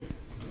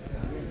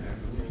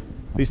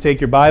Please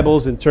take your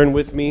Bibles and turn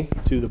with me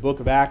to the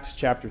book of Acts,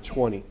 chapter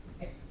 20.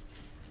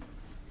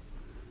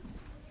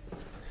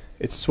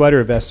 It's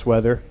sweater vest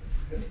weather,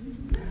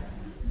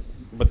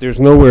 but there's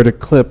nowhere to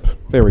clip.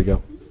 There we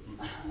go.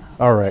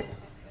 All right.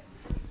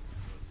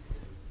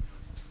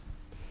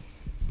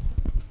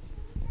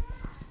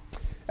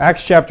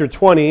 Acts chapter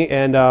 20,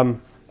 and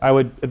I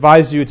would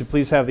advise you to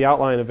please have the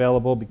outline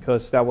available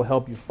because that will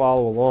help you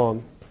follow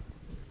along.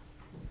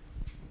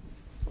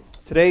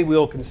 Today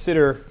we'll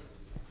consider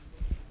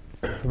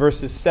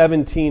verses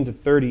 17 to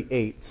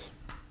 38.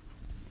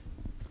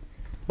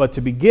 But to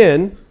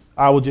begin,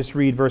 I will just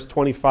read verse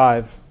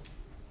 25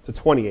 to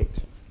 28.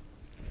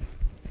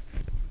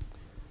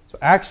 So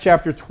Acts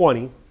chapter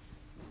 20,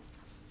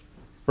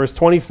 verse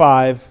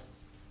 25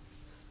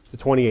 to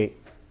 28.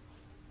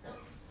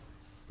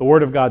 The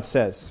Word of God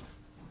says,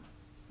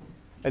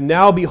 "And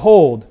now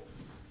behold,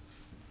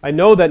 I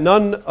know that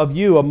none of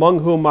you among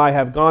whom I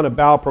have gone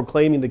about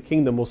proclaiming the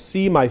kingdom will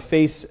see my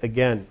face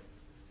again.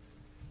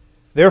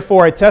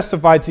 Therefore I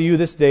testify to you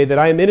this day that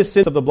I am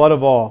innocent of the blood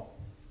of all.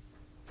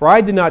 For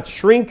I did not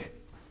shrink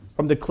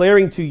from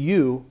declaring to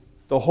you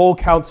the whole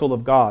counsel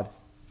of God.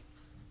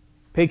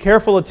 Pay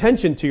careful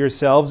attention to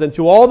yourselves and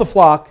to all the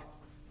flock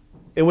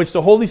in which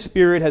the Holy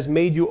Spirit has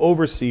made you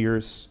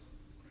overseers,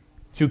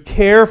 to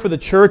care for the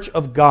church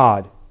of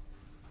God,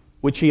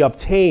 which He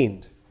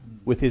obtained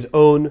with His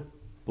own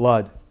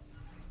blood."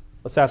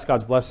 Let's ask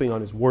God's blessing on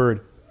His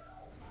Word.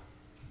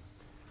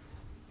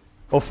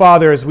 Oh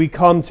Father, as we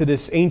come to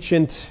this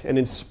ancient and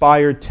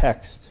inspired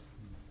text,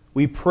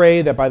 we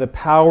pray that by the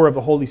power of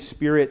the Holy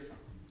Spirit,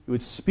 You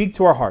would speak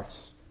to our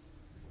hearts,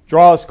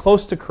 draw us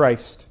close to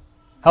Christ,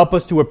 help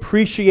us to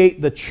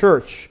appreciate the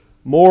church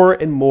more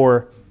and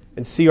more,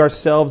 and see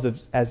ourselves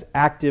as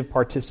active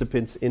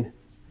participants in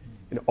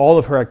all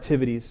of her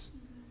activities.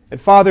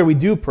 And Father, we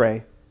do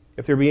pray,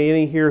 if there be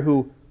any here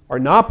who are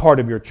not part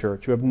of Your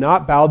church, who have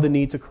not bowed the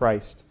knee to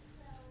Christ,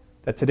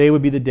 that today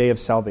would be the day of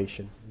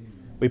salvation.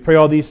 We pray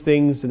all these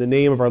things in the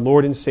name of our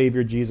Lord and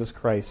Savior, Jesus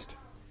Christ.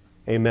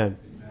 Amen.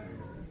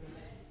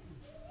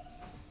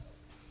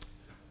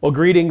 Well,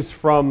 greetings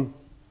from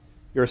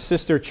your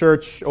sister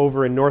church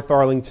over in North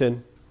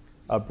Arlington,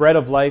 Bread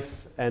of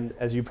Life. And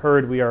as you've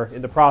heard, we are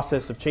in the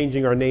process of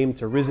changing our name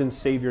to Risen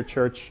Savior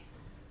Church.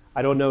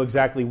 I don't know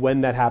exactly when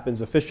that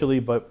happens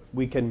officially, but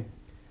we can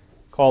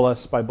call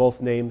us by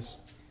both names.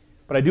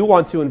 But I do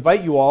want to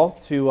invite you all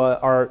to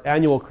our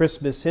annual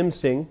Christmas hymn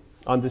sing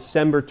on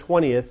December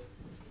 20th.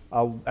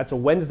 That's a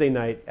Wednesday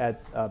night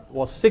at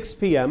 6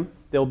 p.m.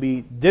 There'll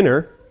be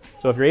dinner.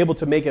 So if you're able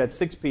to make it at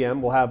 6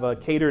 p.m., we'll have a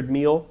catered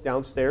meal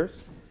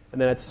downstairs. And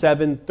then at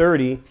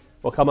 7:30,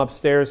 we'll come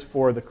upstairs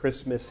for the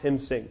Christmas hymn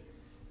sing.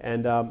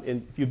 And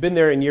if you've been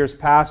there in years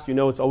past, you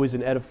know it's always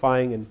an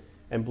edifying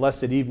and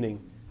blessed evening.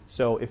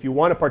 So if you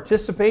want to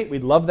participate,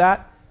 we'd love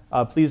that.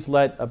 Please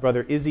let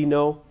Brother Izzy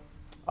know.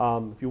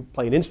 If you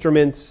play an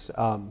instrument,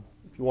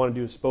 if you want to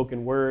do a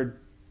spoken word,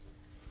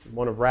 if you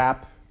want to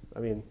rap,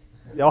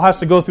 it all has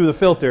to go through the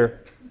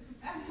filter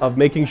of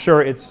making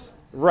sure it's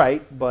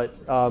right, but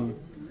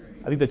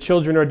I think the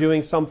children are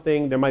doing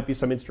something. There might be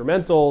some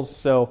instrumentals.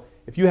 So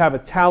if you have a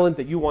talent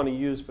that you want to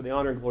use for the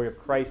honor and glory of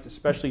Christ,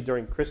 especially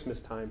during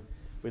Christmas time,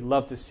 we'd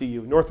love to see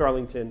you. North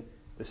Arlington,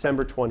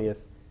 December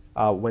 20th,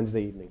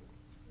 Wednesday evening.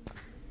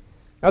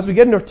 As we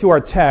get into our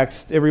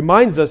text, it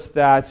reminds us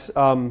that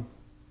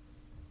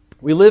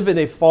we live in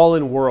a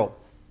fallen world.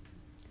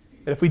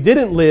 And if we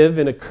didn't live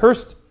in a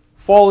cursed,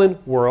 fallen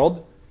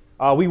world,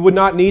 we would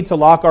not need to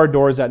lock our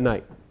doors at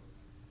night,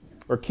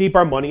 or keep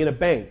our money in a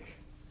bank,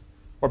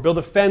 or build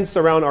a fence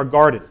around our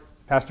garden.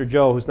 Pastor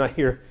Joe, who's not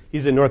here,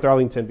 he's in North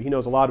Arlington, but he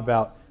knows a lot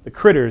about the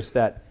critters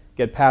that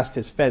get past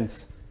his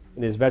fence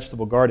in his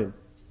vegetable garden.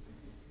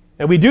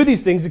 And we do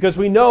these things because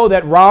we know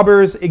that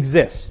robbers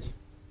exist.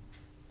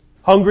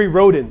 Hungry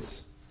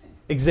rodents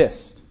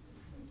exist.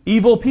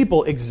 Evil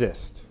people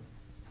exist.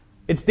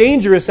 It's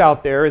dangerous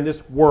out there in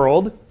this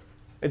world,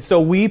 and so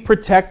we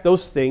protect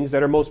those things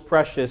that are most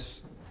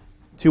precious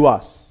to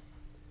us.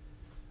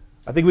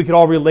 I think we could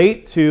all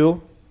relate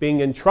to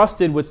being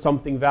entrusted with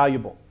something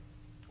valuable,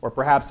 or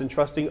perhaps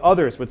entrusting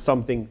others with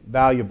something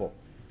valuable.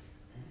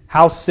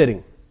 House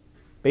sitting,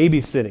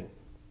 babysitting,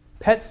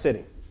 pet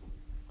sitting,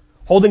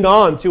 holding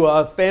on to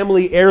a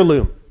family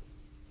heirloom.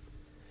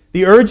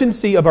 The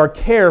urgency of our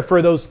care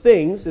for those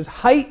things is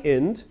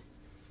heightened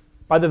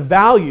by the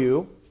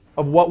value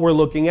of what we're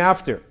looking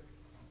after.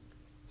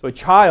 So a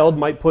child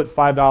might put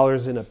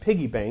 $5 in a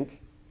piggy bank,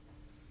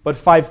 but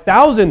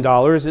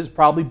 $5,000 is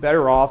probably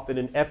better off in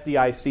an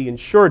FDIC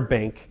insured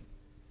bank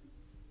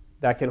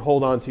that can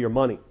hold on to your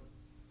money.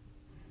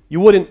 You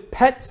wouldn't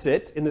pet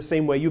sit in the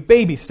same way you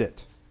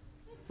babysit.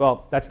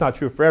 Well, that's not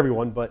true for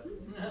everyone, but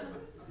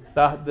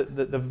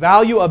the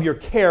value of your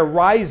care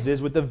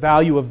rises with the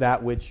value of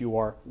that which you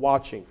are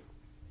watching.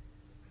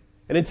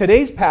 And in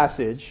today's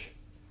passage,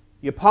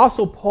 the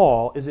Apostle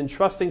Paul is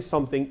entrusting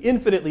something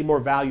infinitely more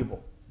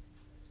valuable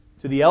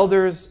to the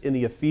elders in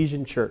the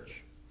Ephesian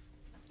church.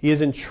 He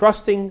is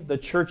entrusting the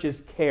church's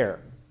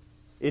care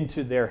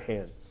into their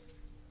hands.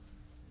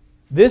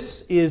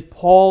 This is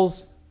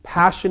Paul's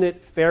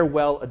passionate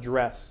farewell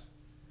address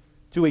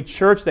to a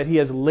church that he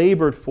has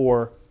labored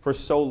for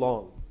so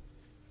long.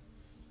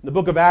 The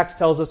book of Acts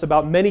tells us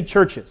about many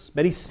churches,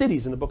 many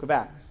cities in the book of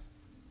Acts.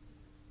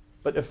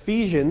 But the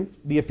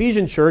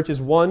Ephesian church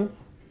is one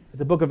that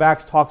the book of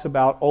Acts talks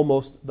about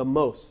almost the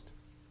most.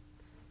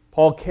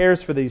 Paul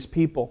cares for these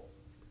people.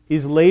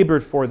 He's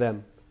labored for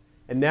them.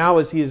 And now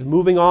as he is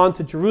moving on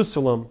to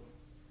Jerusalem,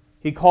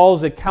 he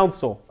calls a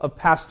council of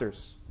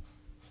pastors.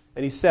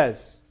 And he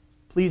says,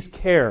 please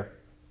care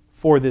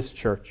for this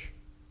church.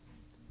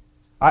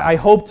 I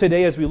hope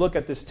today as we look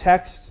at this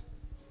text,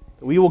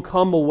 that we will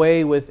come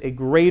away with a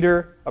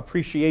greater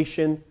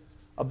appreciation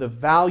of the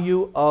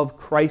value of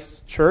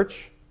Christ's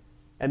church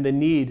and the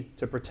need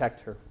to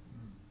protect her.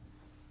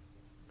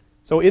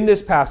 So in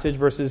this passage,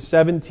 verses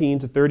 17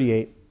 to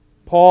 38,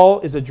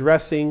 Paul is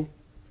addressing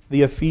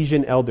the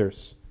Ephesian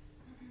elders.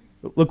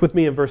 Look with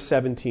me in verse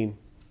 17.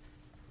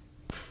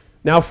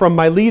 Now from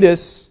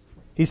Miletus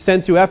he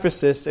sent to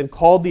Ephesus and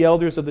called the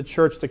elders of the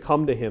church to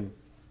come to him.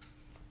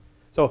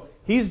 So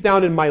he's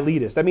down in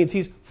Miletus. That means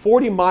he's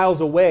 40 miles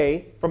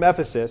away from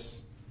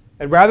Ephesus.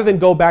 And rather than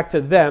go back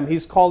to them,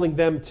 he's calling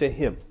them to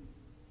him.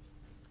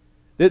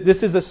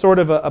 This is a sort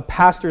of a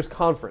pastor's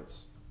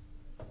conference.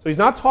 So he's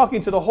not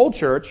talking to the whole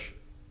church.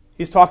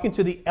 He's talking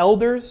to the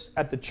elders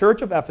at the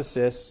church of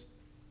Ephesus,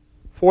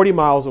 40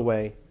 miles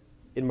away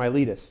in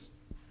Miletus.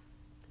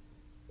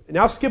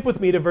 Now skip with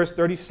me to verse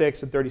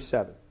 36 and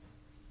 37.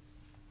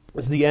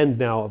 This is the end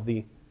now of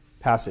the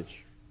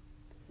passage.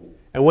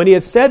 And when he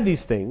had said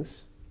these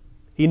things,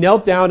 he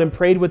knelt down and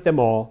prayed with them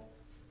all,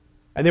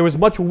 and there was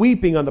much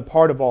weeping on the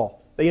part of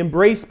all. They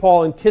embraced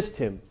Paul and kissed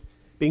him,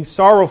 being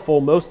sorrowful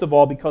most of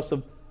all because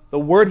of the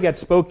word he had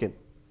spoken,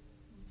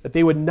 that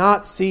they would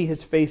not see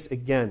his face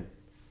again.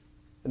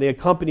 And they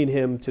accompanied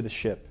him to the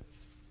ship.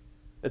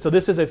 And so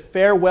this is a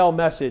farewell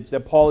message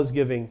that Paul is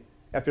giving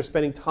after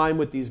spending time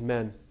with these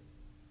men.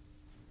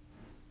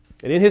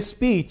 And in his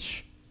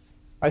speech,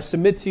 I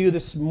submit to you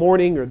this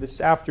morning or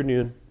this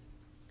afternoon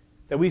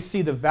that we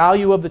see the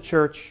value of the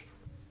church,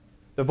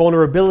 the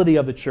vulnerability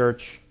of the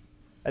church,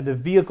 and the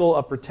vehicle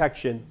of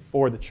protection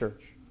for the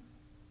church.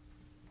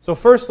 So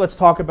first, let's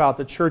talk about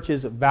the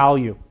church's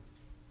value.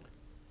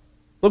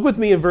 Look with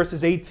me in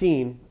verses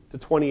 18 to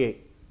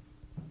 28.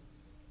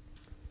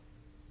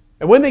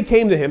 And when they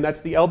came to him,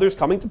 that's the elders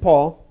coming to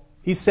Paul,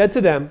 he said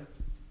to them,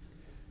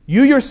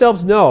 "You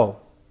yourselves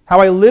know how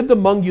I lived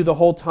among you the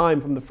whole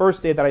time from the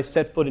first day that I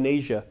set foot in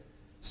Asia,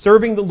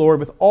 serving the Lord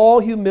with all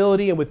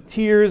humility and with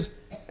tears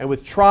and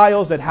with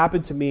trials that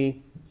happened to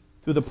me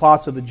through the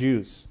plots of the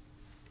Jews.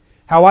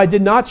 How I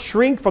did not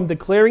shrink from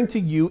declaring to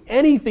you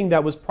anything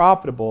that was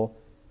profitable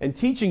and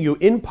teaching you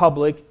in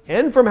public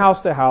and from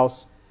house to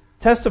house,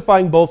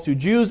 testifying both to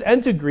Jews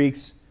and to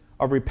Greeks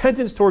of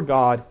repentance toward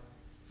God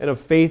and of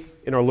faith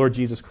in our Lord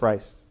Jesus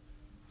Christ.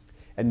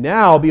 And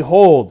now,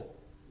 behold,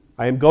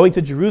 I am going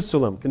to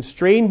Jerusalem,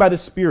 constrained by the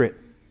Spirit,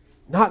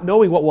 not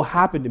knowing what will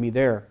happen to me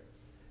there,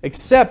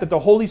 except that the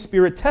Holy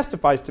Spirit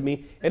testifies to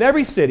me in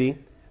every city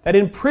that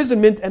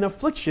imprisonment and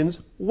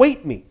afflictions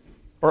await me.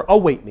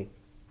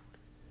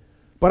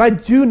 But I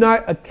do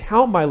not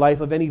account my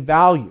life of any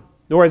value,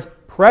 nor as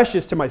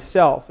precious to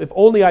myself, if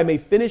only I may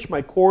finish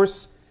my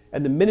course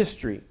and the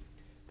ministry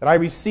that I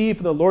received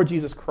from the Lord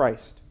Jesus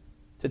Christ,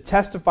 to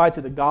testify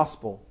to the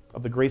gospel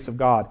of the grace of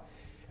God.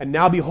 And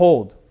now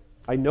behold,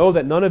 I know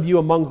that none of you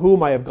among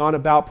whom I have gone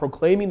about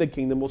proclaiming the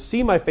kingdom will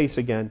see my face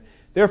again.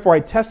 Therefore I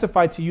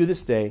testify to you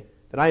this day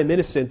that I am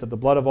innocent of the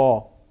blood of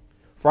all.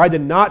 For I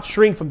did not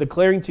shrink from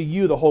declaring to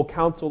you the whole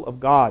counsel of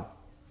God.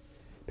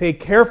 Pay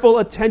careful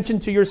attention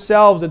to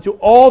yourselves and to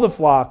all the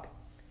flock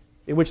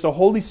in which the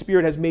Holy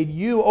Spirit has made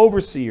you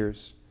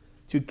overseers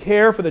to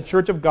care for the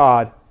church of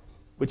God,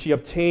 which he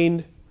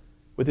obtained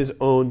with his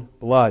own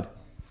blood."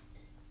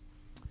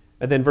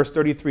 And then verse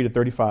 33 to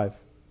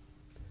 35.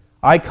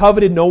 "I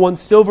coveted no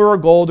one's silver or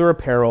gold or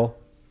apparel.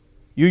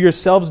 You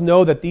yourselves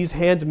know that these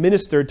hands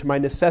ministered to my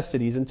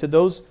necessities and to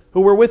those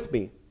who were with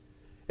me.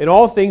 In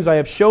all things I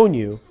have shown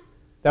you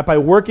that by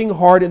working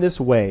hard in this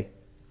way,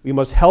 we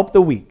must help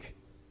the weak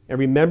and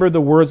remember the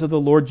words of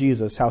the Lord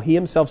Jesus, how he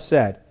himself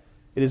said,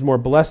 'It is more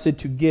blessed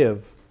to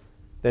give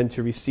than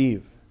to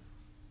receive.'"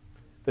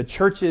 The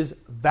church's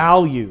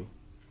value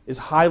is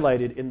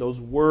highlighted in those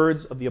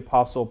words of the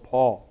Apostle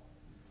Paul.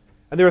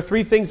 And there are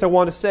three things I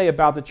want to say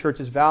about the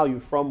church's value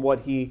from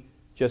what he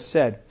just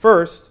said.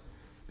 First,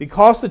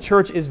 because the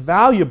church is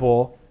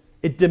valuable,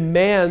 it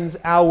demands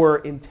our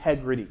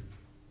integrity.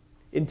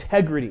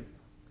 Integrity.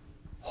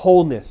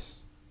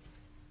 Wholeness.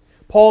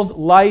 Paul's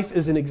life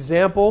is an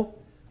example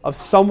of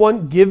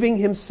someone giving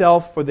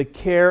himself for the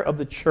care of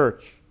the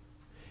church.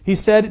 He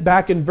said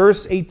back in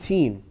verse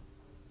 18,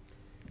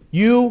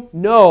 "You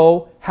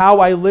know how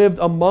I lived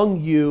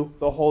among you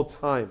the whole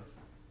time."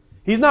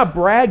 He's not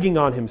bragging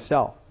on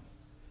himself.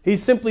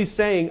 He's simply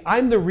saying,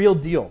 I'm the real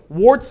deal,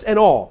 warts and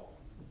all.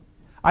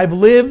 I've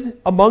lived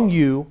among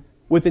you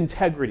with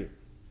integrity.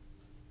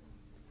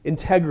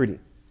 Integrity.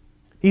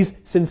 He's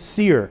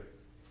sincere.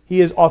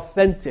 He is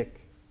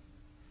authentic.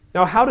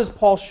 Now, how does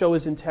Paul show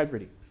his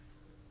integrity?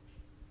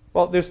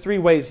 Well, there's three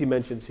ways he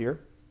mentions here.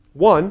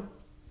 One,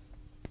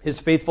 his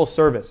faithful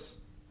service.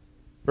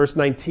 Verse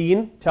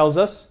 19 tells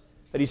us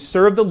that he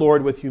served the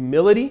Lord with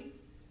humility,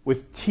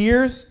 with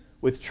tears,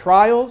 with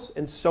trials,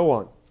 and so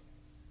on.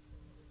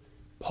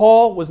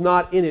 Paul was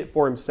not in it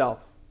for himself.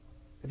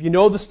 If you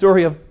know the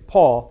story of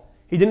Paul,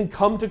 he didn't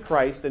come to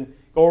Christ and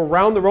go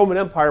around the Roman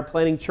Empire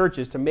planting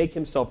churches to make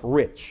himself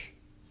rich.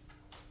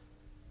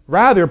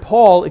 Rather,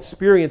 Paul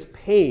experienced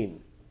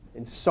pain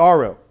and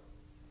sorrow.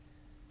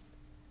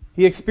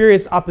 He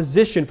experienced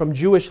opposition from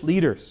Jewish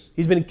leaders.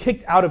 He's been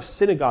kicked out of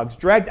synagogues,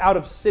 dragged out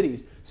of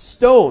cities,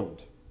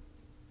 stoned.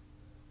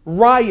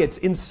 Riots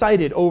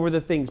incited over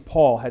the things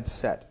Paul had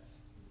said.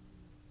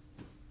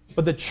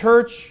 But the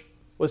church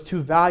was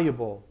too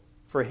valuable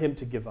for him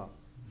to give up.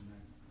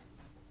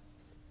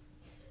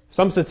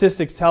 Some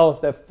statistics tell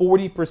us that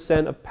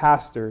 40% of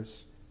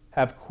pastors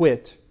have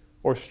quit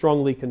or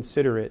strongly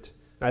consider it.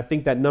 And I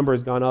think that number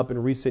has gone up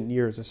in recent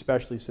years,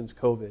 especially since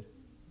COVID.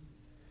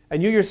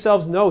 And you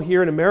yourselves know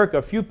here in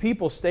America, few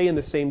people stay in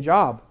the same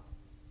job.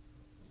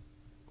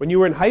 When you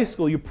were in high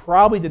school, you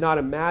probably did not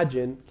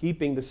imagine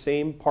keeping the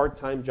same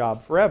part-time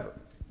job forever.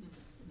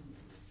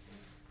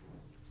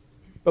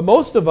 But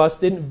most of us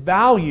didn't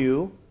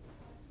value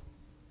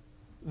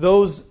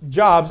those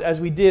jobs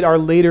as we did our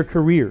later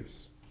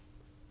careers.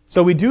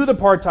 So we do the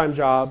part-time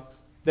job,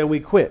 then we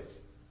quit.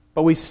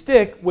 But we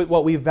stick with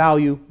what we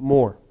value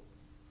more.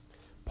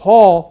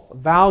 Paul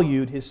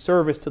valued his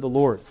service to the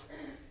Lord.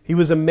 He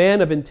was a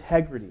man of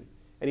integrity,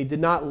 and he did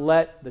not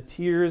let the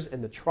tears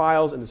and the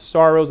trials and the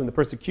sorrows and the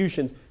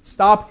persecutions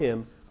stop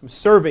him from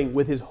serving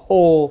with his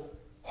whole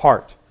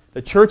heart.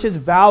 The church's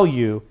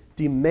value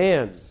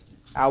demands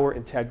our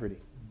integrity.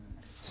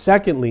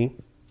 Secondly,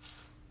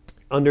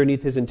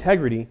 underneath his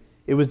integrity,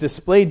 it was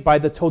displayed by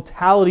the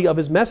totality of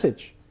his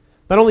message.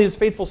 Not only his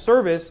faithful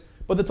service,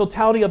 but the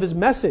totality of his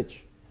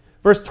message.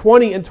 Verse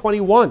 20 and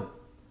 21,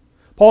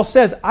 Paul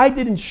says, I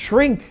didn't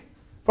shrink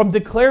from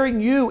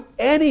declaring you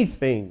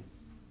anything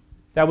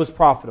that was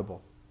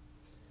profitable.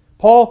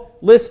 Paul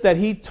lists that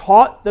he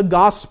taught the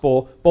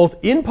gospel both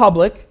in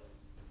public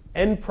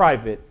and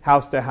private,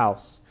 house to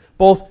house,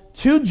 both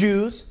to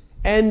Jews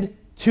and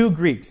to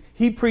Greeks.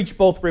 He preached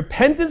both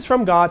repentance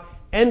from God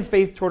and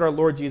faith toward our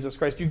Lord Jesus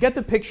Christ. You get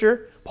the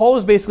picture? Paul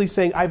is basically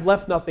saying, I've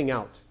left nothing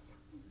out.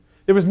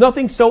 There was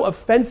nothing so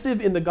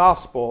offensive in the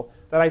gospel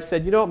that I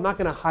said, I'm not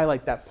going to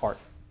highlight that part.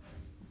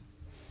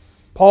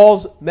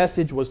 Paul's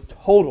message was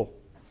total.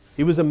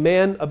 He was a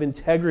man of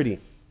integrity.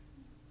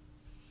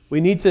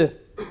 We need to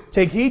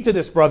take heed to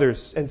this,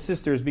 brothers and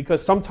sisters,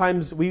 because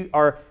sometimes we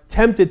are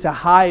tempted to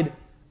hide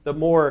the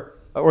more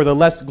or the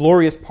less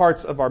glorious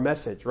parts of our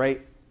message,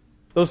 right?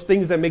 Those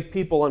things that make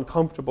people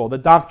uncomfortable, the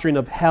doctrine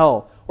of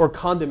hell or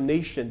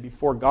condemnation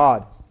before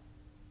God,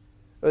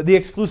 the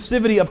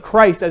exclusivity of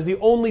Christ as the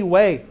only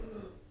way,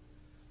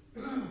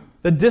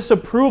 the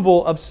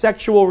disapproval of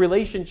sexual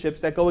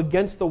relationships that go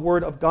against the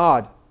Word of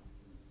God.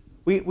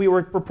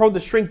 We're prone to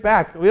shrink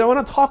back. We don't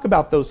want to talk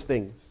about those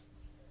things.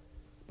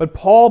 But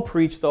Paul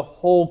preached the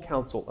whole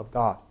counsel of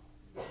God,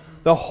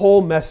 the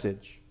whole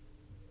message.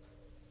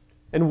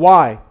 And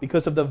why?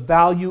 Because of the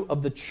value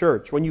of the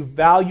church. When you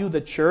value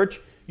the church,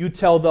 you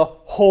tell the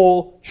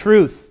whole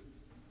truth.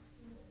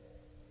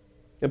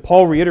 And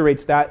Paul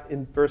reiterates that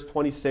in verse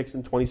 26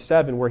 and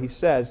 27, where he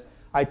says,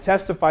 I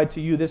testify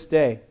to you this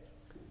day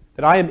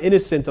that I am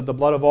innocent of the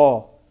blood of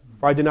all,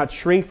 for I did not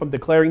shrink from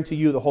declaring to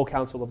you the whole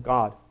counsel of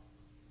God.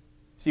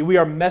 See, we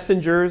are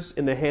messengers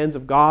in the hands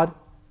of God.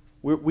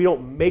 We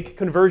don't make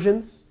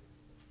conversions.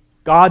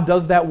 God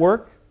does that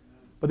work.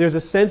 But there's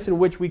a sense in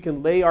which we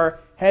can lay our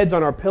heads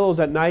on our pillows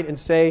at night and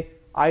say,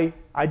 I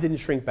didn't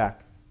shrink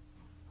back.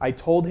 I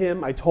told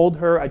him, I told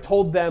her, I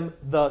told them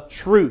the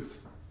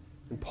truth.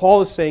 And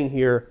Paul is saying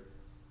here,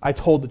 I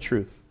told the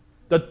truth.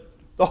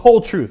 The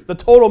whole truth, the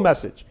total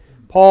message.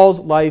 Paul's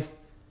life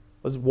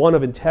was one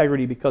of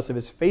integrity because of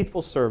his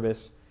faithful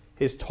service,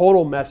 his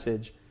total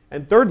message,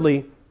 and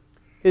thirdly,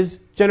 his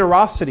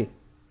generosity,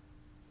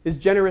 his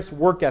generous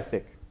work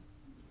ethic.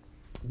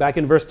 Back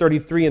in verse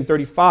 33 and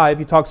 35,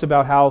 he talks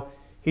about how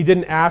he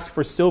didn't ask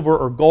for silver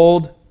or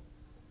gold.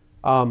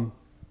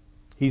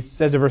 He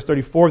says in verse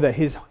 34 that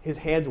his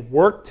hands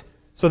worked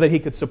so that he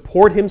could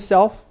support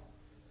himself.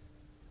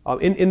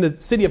 In the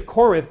city of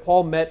Corinth,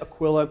 Paul met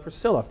Aquila and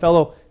Priscilla,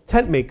 fellow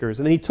tent makers,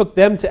 and then he took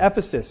them to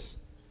Ephesus.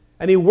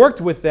 And he worked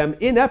with them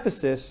in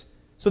Ephesus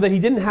so that he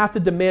didn't have to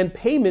demand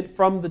payment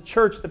from the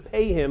church to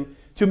pay him,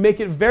 to make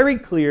it very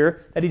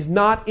clear that he's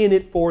not in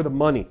it for the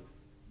money.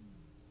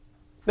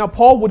 Now,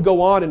 Paul would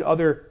go on in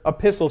other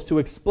epistles to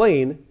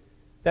explain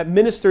that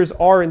ministers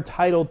are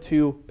entitled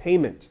to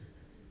payment.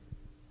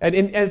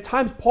 And at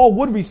times, Paul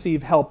would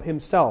receive help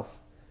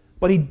himself,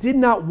 but he did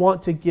not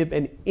want to give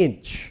an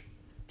inch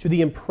to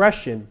the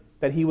impression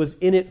that he was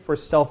in it for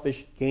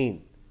selfish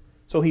gain.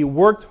 So he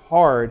worked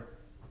hard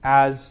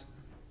as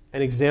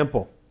an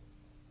example.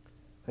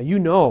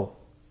 Now,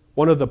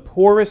 one of the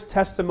poorest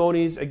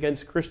testimonies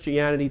against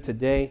Christianity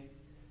today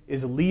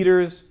is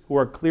leaders who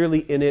are clearly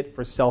in it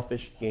for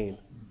selfish gain.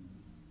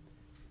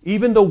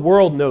 Even the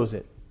world knows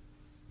it.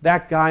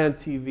 That guy on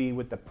TV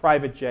with the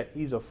private jet,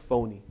 he's a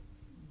phony.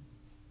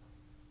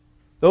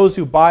 Those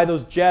who buy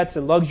those jets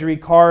and luxury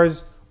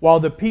cars while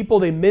the people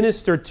they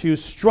minister to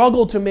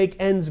struggle to make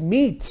ends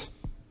meet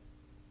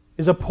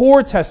is a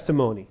poor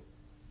testimony.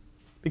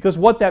 Because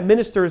what that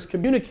minister is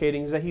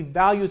communicating is that he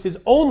values his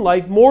own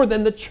life more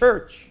than the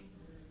church.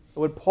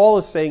 And what Paul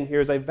is saying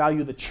here is, I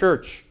value the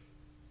church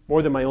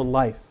more than my own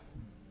life.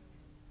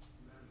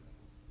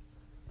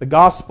 The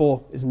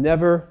gospel is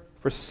never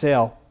for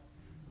sale.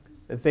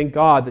 And thank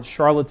God that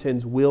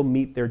charlatans will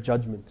meet their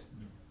judgment.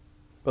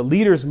 But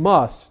leaders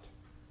must,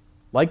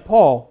 like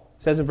Paul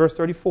says in verse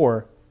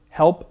 34,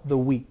 help the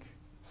weak.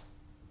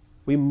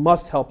 We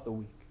must help the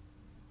weak.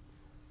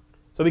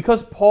 So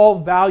because Paul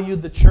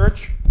valued the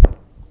church,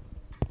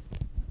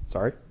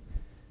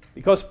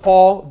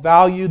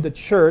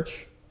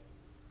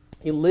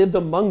 he lived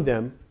among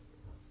them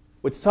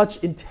with such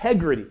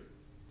integrity,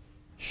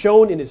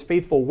 shown in his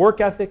faithful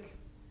work ethic,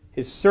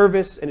 his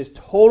service, and his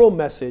total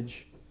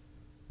message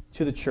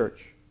to the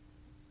church.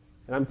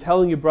 And I'm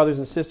telling you, brothers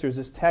and sisters,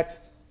 this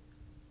text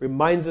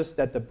reminds us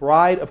that the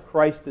bride of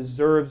Christ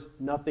deserves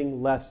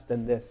nothing less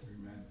than this.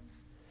 Amen.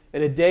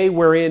 In a day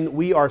wherein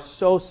we are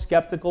so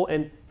skeptical,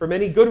 and for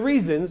many good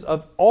reasons,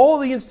 of all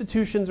the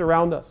institutions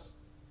around us,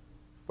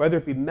 whether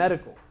it be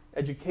medical,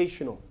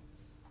 educational,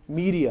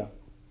 media,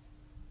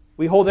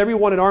 we hold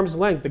everyone at arm's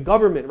length, the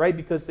government, right?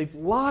 Because they've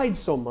lied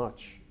so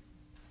much.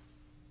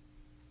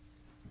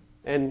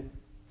 And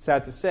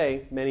sad to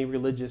say, many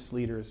religious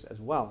leaders as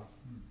well.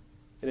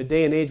 In a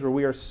day and age where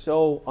we are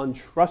so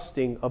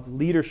untrusting of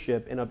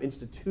leadership and of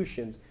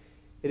institutions,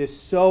 it is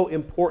so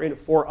important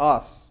for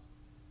us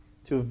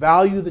to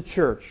value the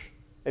church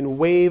and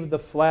wave the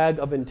flag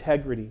of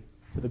integrity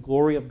to the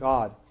glory of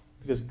God,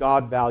 because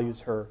God values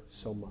her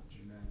so much.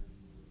 Amen.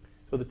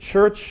 So the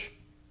church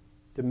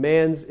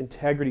demands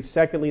integrity.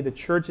 Secondly, the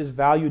church's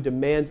value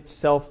demands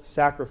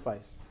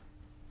self-sacrifice.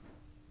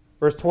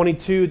 Verse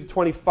 22 to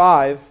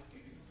 25,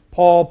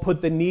 Paul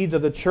put the needs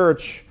of the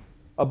church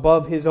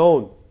above his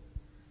own.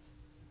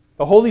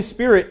 The Holy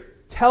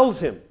Spirit tells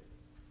him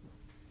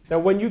that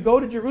when you go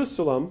to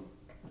Jerusalem,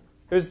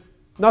 there's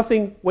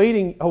nothing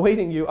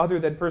awaiting you other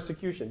than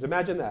persecutions.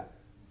 Imagine that.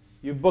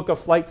 You book a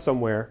flight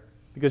somewhere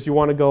because you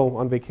want to go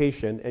on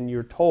vacation, and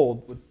you're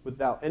told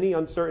without any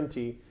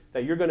uncertainty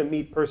that you're going to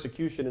meet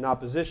persecution and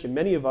opposition.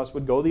 Many of us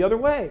would go the other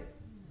way.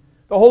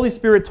 The Holy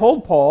Spirit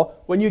told Paul,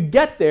 when you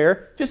get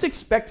there, just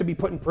expect to be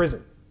put in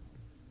prison.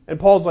 And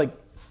Paul's like,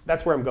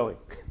 that's where I'm going.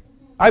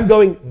 I'm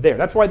going there.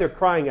 That's why they're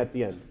crying at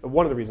the end.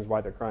 One of the reasons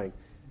why they're crying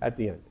at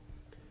the end.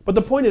 But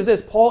the point is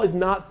this, Paul is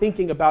not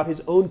thinking about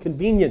his own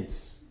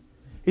convenience.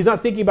 He's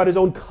not thinking about his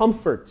own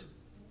comfort.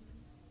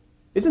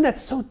 Isn't that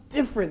so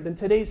different than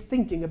today's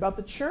thinking about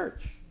the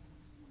church?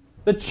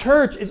 The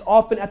church is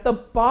often at the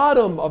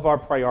bottom of our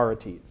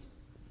priorities.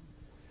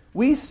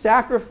 We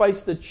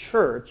sacrifice the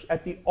church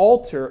at the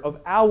altar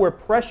of our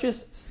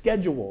precious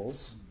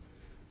schedules,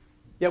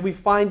 yet we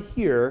find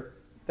here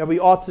that we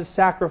ought to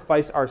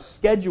sacrifice our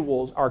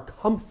schedules, our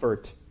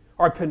comfort,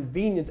 our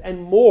convenience,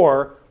 and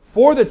more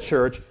for the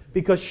church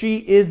because she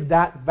is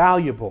that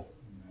valuable.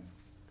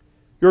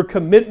 Your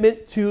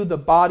commitment to the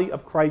body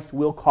of Christ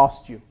will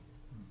cost you.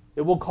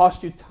 It will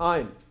cost you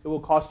time. It will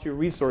cost you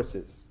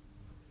resources.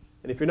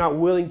 And if you're not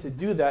willing to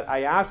do that,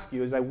 I ask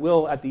you, as I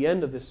will at the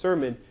end of this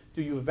sermon,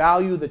 do you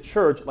value the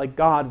church like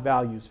God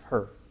values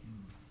her?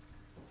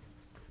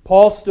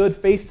 Paul stood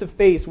face to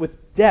face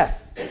with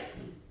death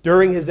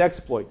during his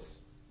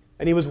exploits,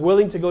 and he was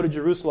willing to go to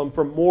Jerusalem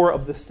for more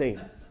of the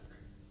same.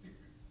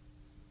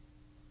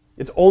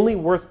 It's only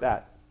worth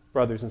that,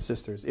 brothers and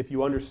sisters, if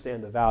you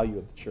understand the value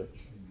of the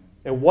church.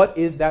 And what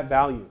is that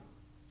value?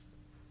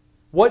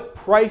 What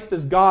price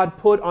does God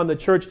put on the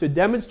church to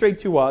demonstrate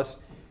to us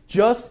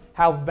just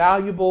how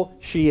valuable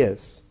she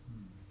is?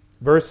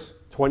 Verse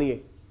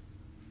 28.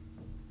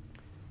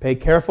 Pay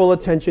careful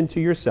attention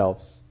to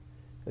yourselves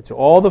and to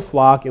all the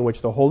flock in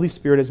which the Holy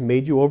Spirit has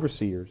made you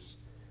overseers,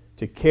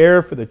 to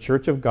care for the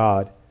church of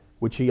God,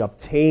 which he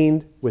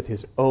obtained with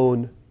his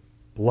own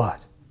blood.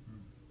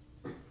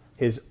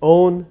 His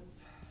own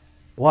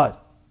blood.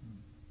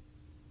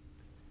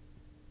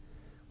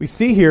 We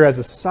see here as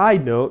a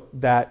side note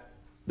that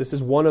this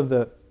is one of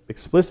the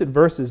explicit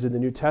verses in the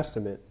New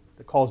Testament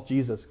that calls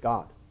Jesus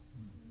God.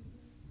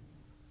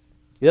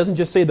 He doesn't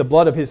just say the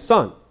blood of his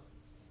Son.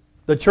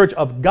 The church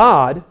of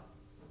God,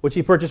 which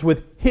he purchased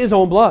with his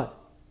own blood.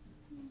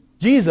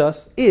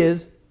 Jesus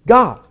is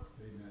God.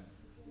 Amen.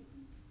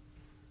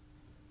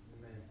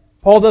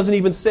 Paul doesn't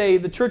even say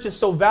the church is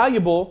so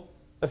valuable,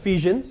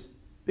 Ephesians,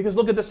 because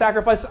look at the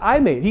sacrifice I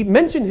made. He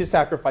mentioned his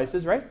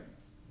sacrifices, right?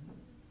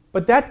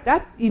 But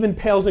that even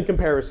pales in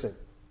comparison.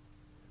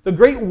 The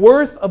great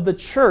worth of the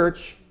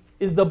church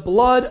is the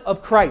blood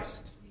of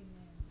Christ.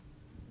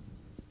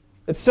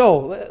 And so,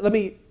 let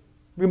me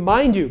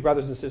remind you,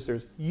 brothers and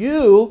sisters,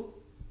 you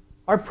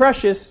are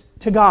precious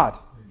to God.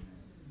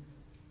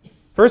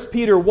 1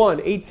 Peter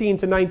 1, 18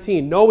 to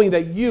 19, knowing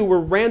that you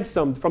were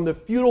ransomed from the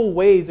futile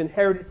ways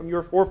inherited from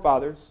your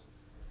forefathers,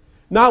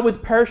 not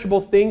with perishable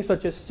things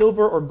such as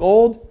silver or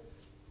gold,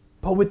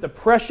 but with the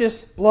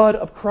precious blood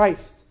of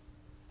Christ,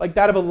 like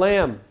that of a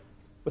lamb,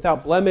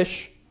 without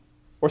blemish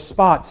or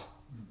spot.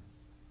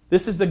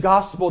 This is the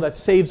gospel that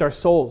saves our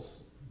souls.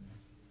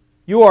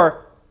 You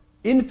are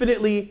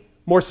infinitely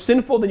more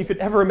sinful than you could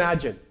ever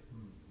imagine.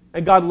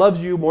 And God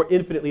loves you more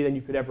infinitely than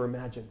you could ever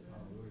imagine.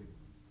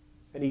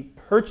 And He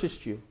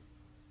purchased you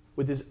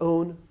with His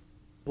own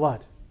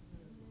blood.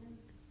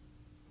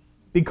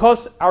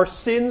 Because our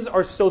sins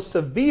are so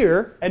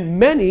severe and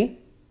many,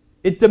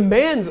 it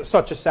demands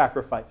such a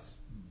sacrifice.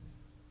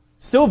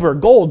 Silver,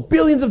 gold,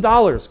 billions of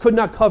dollars could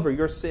not cover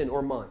your sin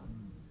or mine.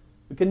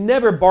 We can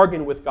never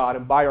bargain with God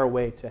and buy our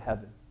way to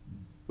heaven.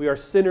 We are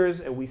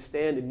sinners and we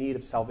stand in need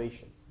of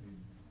salvation.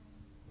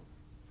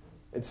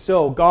 And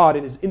so God,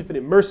 in His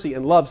infinite mercy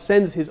and love,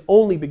 sends His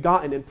only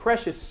begotten and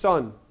precious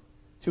Son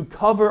to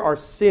cover our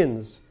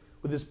sins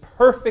with His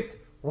perfect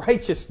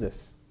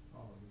righteousness,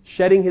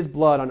 shedding His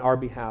blood on our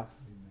behalf.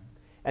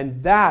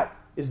 And that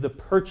is the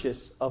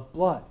purchase of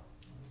blood.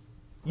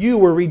 You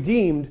were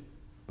redeemed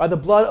by the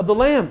blood of the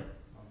Lamb.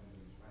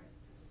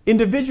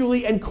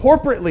 Individually and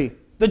corporately,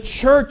 the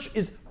church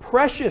is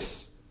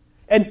precious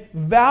and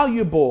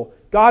valuable.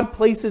 God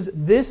places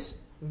this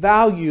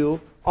value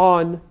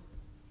on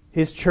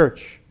His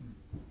church.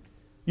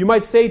 You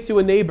might say to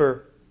a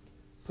neighbor,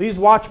 please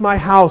watch my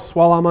house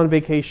while I'm on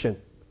vacation,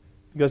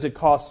 because it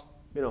costs,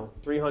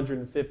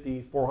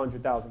 $350,000,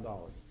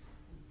 $400,000.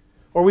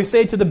 Or we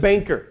say to the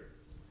banker,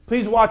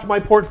 please watch my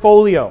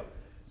portfolio,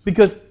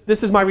 because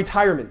this is my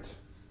retirement.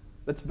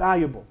 That's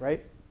valuable,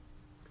 right?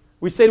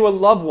 We say to a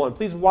loved one,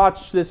 please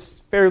watch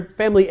this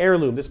family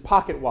heirloom, this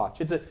pocket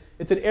watch. It's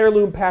an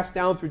heirloom passed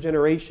down through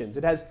generations.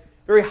 It has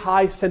very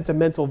high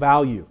sentimental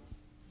value.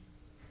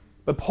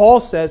 But Paul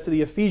says to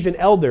the Ephesian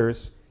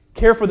elders,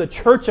 care for the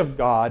church of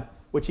God,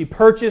 which He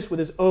purchased with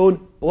His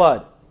own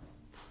blood.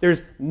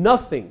 There's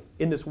nothing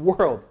in this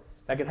world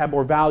that can have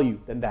more value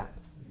than that.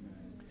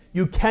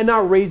 You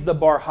cannot raise the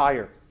bar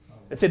higher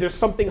and say there's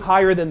something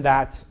higher than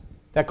that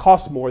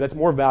costs more, that's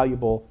more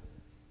valuable.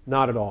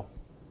 Not at all.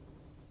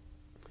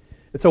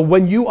 And so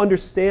when you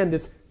understand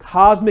this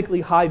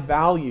cosmically high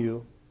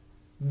value,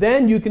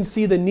 then you can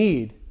see the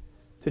need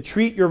to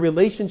treat your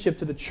relationship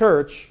to the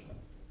church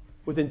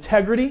with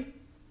integrity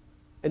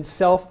and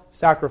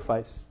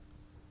self-sacrifice.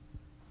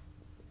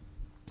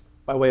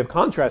 By way of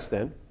contrast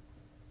then,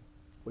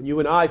 when you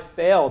and I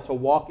fail to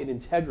walk in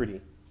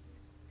integrity,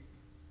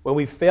 when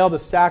we fail to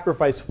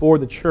sacrifice for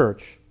the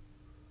church,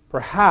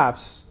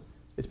 perhaps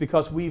it's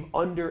because we've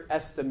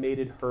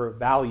underestimated her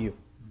value.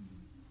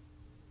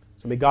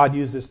 So may God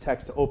use this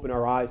text to open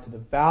our eyes to the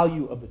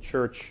value of the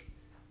church.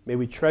 May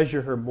we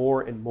treasure her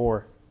more and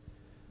more.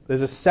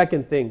 There's a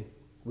second thing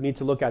we need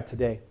to look at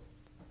today.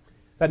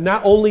 That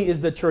not only is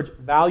the church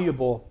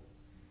valuable,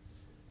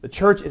 the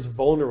church is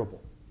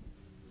vulnerable.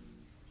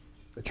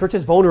 The church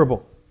is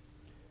vulnerable.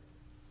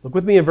 Look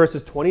with me in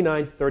verses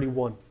 29 to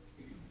 31.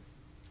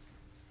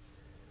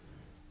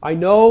 I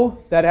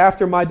know that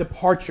after my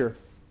departure,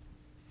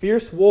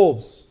 fierce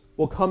wolves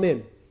will come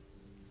in,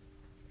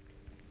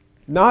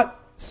 not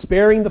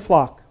sparing the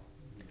flock.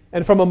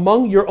 And from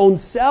among your own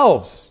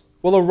selves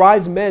will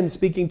arise men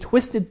speaking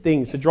twisted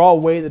things to draw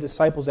away the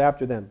disciples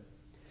after them.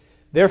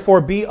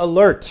 Therefore be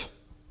alert,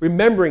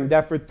 remembering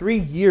that for 3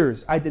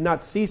 years I did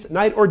not cease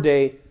night or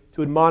day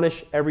to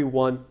admonish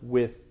everyone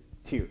with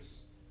tears.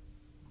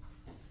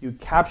 You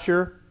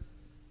capture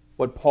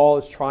what Paul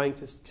is trying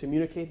to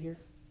communicate here?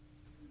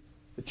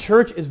 The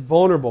church is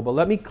vulnerable, but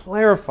let me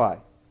clarify.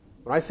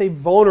 When I say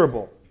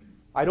vulnerable,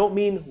 I don't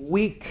mean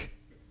weak.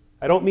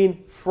 I don't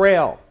mean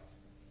frail.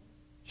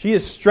 She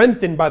is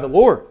strengthened by the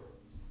Lord.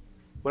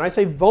 When I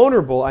say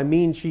vulnerable, I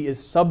mean she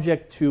is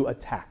subject to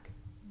attack.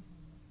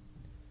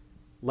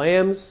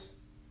 Lambs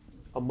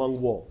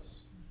among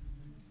wolves.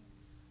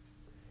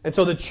 And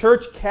so the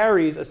church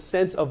carries a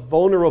sense of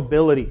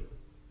vulnerability.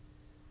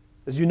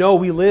 As you know,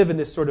 we live in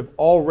this sort of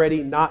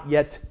already not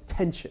yet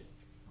tension.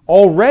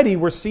 Already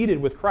we're seated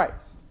with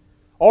Christ.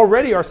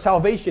 Already our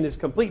salvation is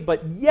complete,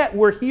 but yet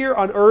we're here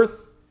on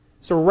earth,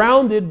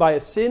 surrounded by a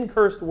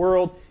sin-cursed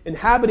world,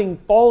 inhabiting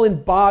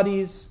fallen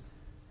bodies,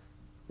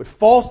 with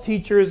false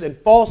teachers and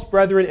false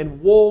brethren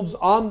and wolves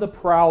on the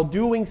prowl,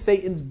 doing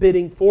Satan's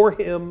bidding for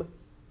him.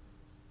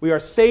 We are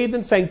saved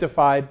and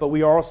sanctified, but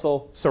we are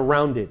also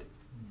surrounded.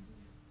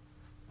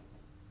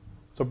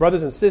 So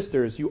brothers and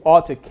sisters, you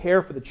ought to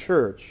care for the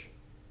church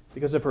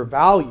because of her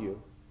value,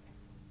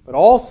 but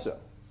also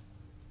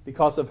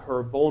because of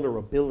her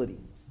vulnerability.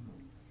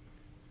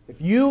 If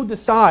you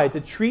decide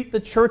to treat the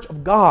church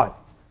of God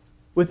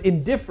with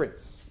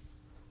indifference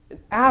and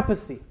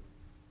apathy,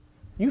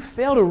 you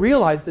fail to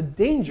realize the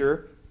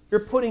danger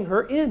you're putting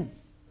her in.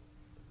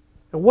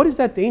 And what is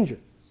that danger?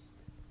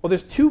 Well,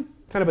 there's two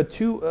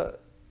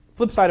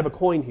flip side of a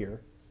coin here.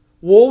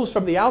 Wolves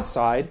from the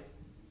outside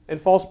and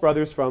false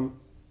brothers from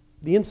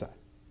the inside.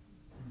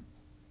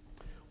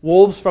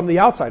 Wolves from the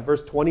outside.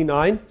 Verse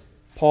 29,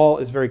 Paul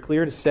is very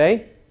clear to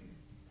say,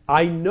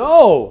 I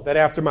know that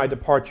after my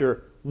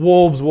departure,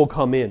 wolves will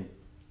come in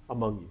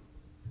among you.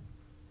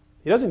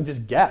 He doesn't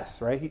just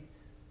guess, right?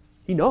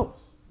 He knows.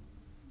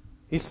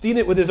 He's seen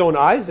it with his own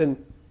eyes,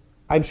 and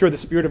I'm sure the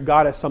Spirit of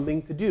God has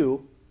something to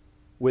do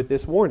with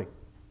this warning.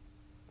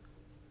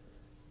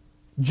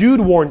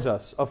 Jude warns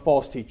us of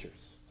false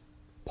teachers.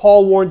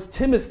 Paul warns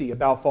Timothy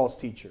about false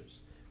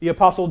teachers. The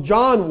Apostle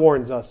John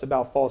warns us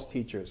about false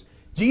teachers.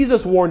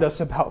 Jesus warned us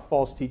about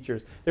false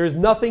teachers. There is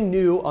nothing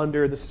new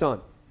under the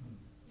sun.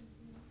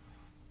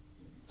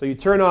 So you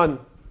turn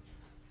on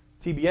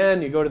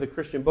TBN, you go to the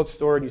Christian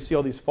bookstore, and you see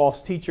all these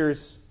false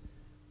teachers.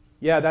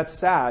 Yeah, that's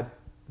sad.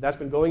 That's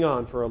been going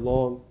on for a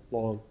long,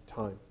 long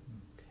time.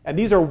 And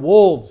these are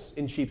wolves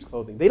in sheep's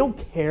clothing. They don't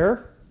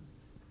care.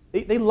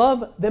 They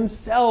love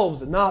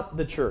themselves, not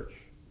the church.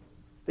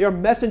 They are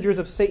messengers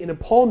of Satan, and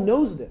Paul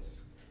knows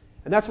this.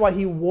 And that's why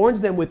he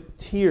warns them with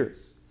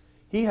tears.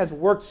 He has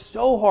worked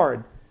so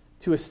hard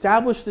to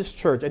establish this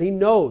church, and he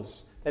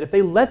knows that if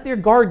they let their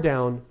guard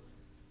down,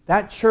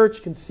 that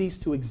church can cease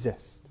to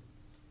exist.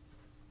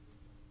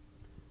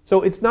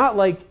 So it's not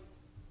like,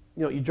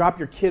 you drop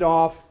your kid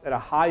off at a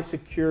high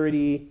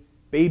security,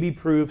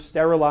 baby-proof,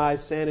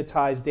 sterilized,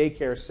 sanitized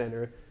daycare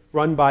center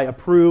run by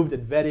approved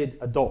and vetted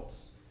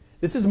adults.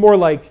 This is more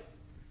like,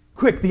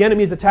 quick, the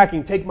enemy is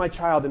attacking, take my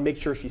child and make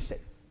sure she's safe.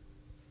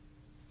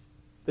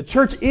 The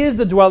church is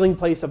the dwelling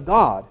place of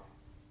God,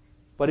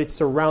 but it's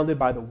surrounded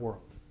by the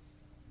world.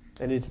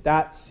 And it's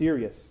that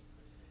serious.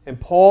 And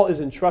Paul is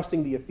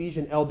entrusting the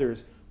Ephesian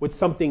elders with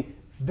something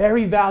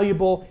very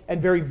valuable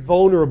and very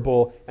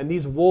vulnerable, and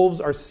these wolves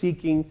are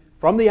seeking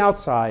from the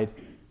outside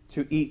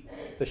to eat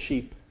the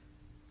sheep.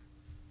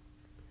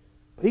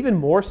 But even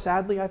more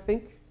sadly, I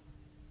think,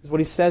 is what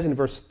he says in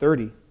verse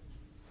 30.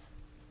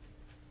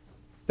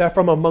 That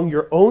from among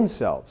your own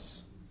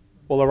selves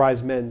will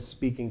arise men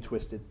speaking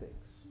twisted things.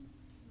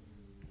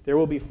 There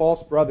will be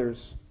false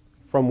brothers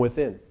from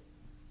within.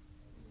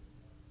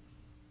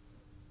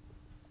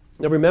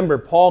 Now remember,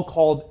 Paul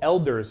called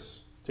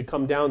elders to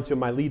come down to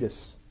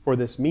Miletus for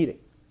this meeting.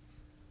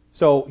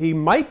 So he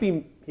might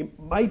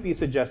be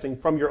suggesting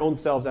from your own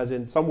selves, as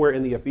in somewhere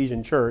in the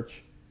Ephesian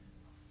church.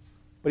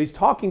 But he's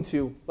talking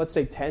to, let's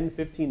say, 10,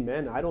 15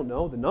 men. I don't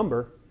know the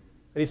number.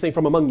 And he's saying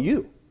from among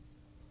you.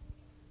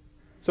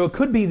 So it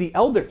could be the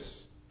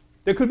elders.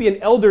 There could be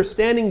an elder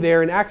standing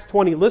there in Acts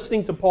 20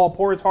 listening to Paul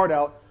pour his heart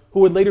out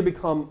who would later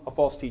become a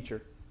false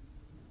teacher.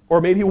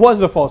 Or maybe he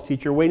was a false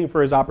teacher waiting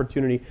for his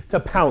opportunity to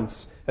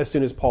pounce as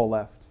soon as Paul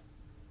left.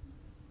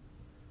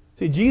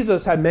 See,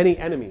 Jesus had many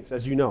enemies,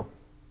 as you know.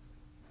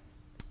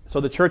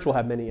 So the church will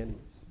have many enemies.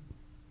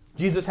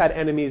 Jesus had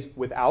enemies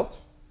without,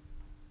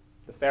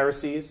 the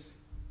Pharisees,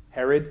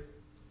 Herod,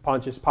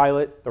 Pontius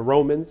Pilate, the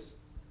Romans.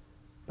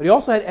 But he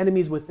also had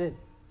enemies within.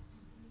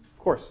 Of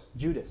course,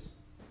 Judas.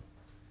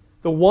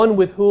 The one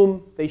with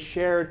whom they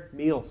shared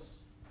meals.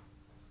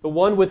 The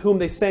one with whom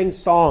they sang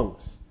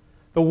songs.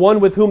 The one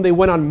with whom they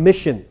went on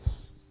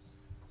missions.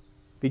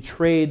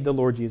 Betrayed the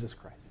Lord Jesus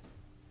Christ.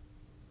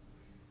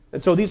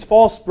 And so these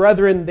false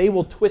brethren, they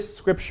will twist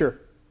Scripture.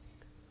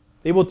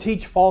 They will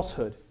teach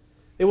falsehood.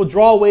 They will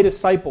draw away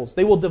disciples.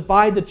 They will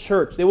divide the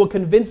church. They will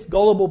convince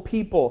gullible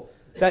people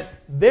that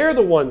they're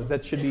the ones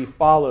that should be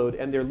followed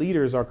and their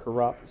leaders are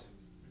corrupt.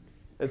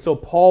 And so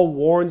Paul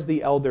warns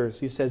the elders.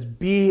 He says,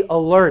 be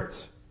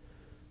alert.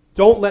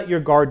 Don't let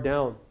your guard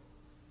down.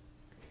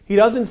 He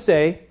doesn't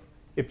say,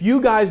 if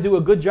you guys do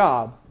a good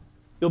job,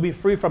 you'll be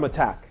free from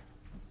attack.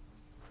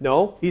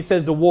 No, he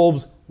says the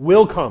wolves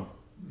will come.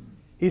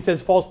 He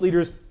says false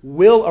leaders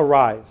will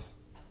arise.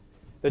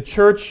 The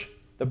church,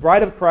 the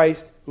bride of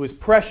Christ, who is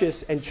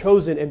precious and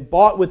chosen and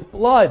bought with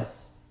blood,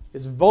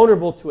 is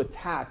vulnerable to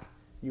attack.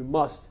 You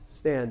must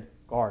stand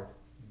guard.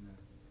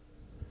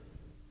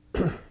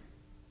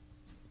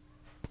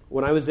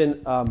 When I was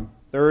in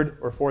third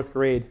or fourth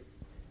grade,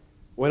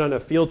 went on a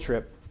field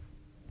trip,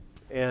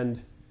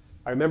 and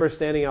I remember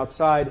standing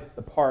outside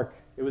the park.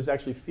 It was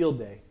actually field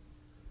day,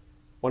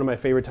 one of my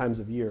favorite times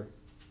of year.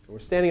 And we're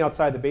standing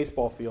outside the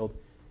baseball field,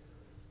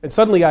 and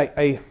suddenly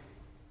I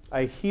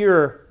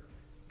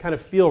kind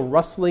of feel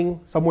rustling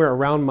somewhere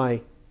around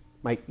my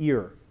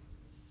ear.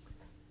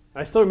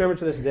 And I still remember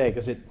to this day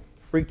because it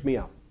freaked me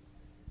out.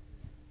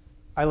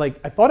 I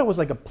thought it was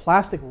like a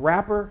plastic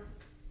wrapper.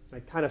 I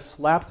kind of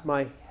slapped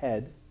my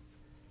head,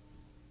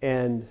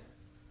 and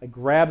I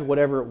grabbed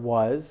whatever it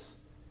was,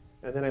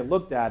 and then I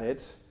looked at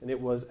it, and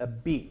it was a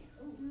bee.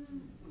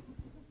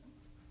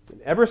 And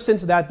ever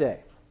since that day,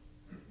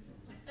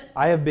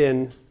 I have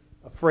been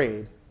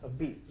afraid of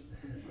bees.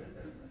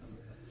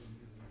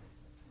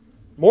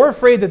 More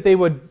afraid that they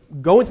would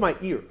go into my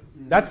ear.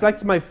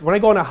 That's my. When I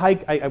go on a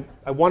hike,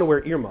 I want to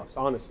wear earmuffs,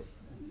 honestly.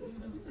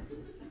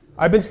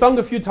 I've been stung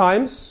a few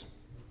times.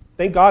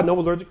 Thank God, no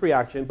allergic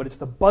reaction, but it's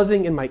the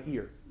buzzing in my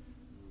ear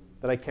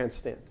that I can't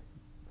stand.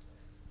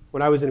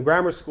 When I was in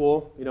grammar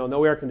school,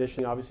 no air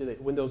conditioning, obviously,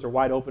 the windows are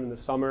wide open in the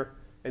summer.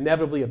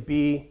 Inevitably, a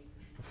bee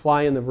would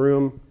fly in the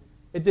room.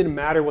 It didn't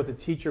matter what the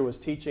teacher was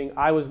teaching.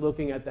 I was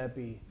looking at that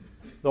bee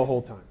the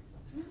whole time.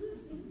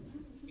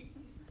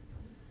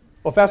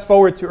 Well, fast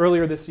forward to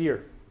earlier this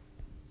year.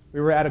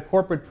 We were at a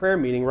corporate prayer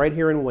meeting right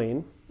here in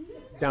Wayne,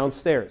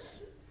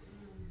 downstairs.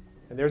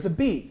 And there's a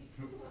bee.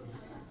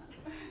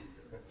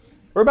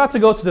 We're about to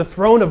go to the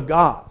throne of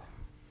God.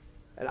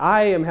 And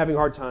I am having a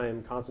hard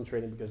time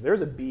concentrating because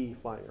there's a bee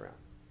flying around.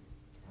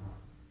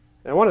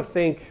 And I want to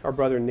thank our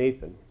brother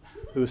Nathan,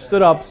 who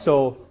stood up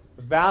so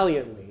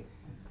valiantly,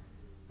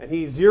 and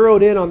he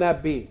zeroed in on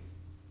that bee.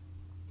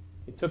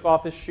 He took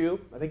off his shoe,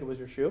 I think it was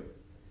your shoe,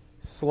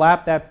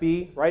 slapped that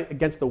bee right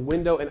against the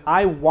window, and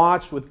I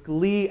watched with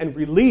glee and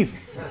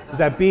relief as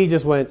that bee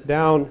just went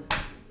down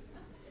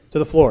to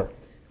the floor.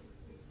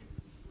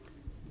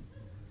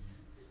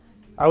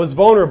 I was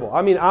vulnerable.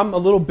 I mean, I'm a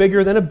little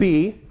bigger than a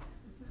bee,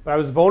 but I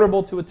was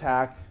vulnerable to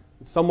attack,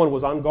 and someone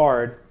was on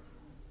guard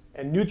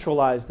and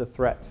neutralized the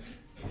threat.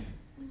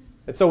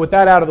 And so with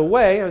that out of the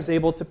way, I was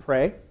able to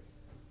pray,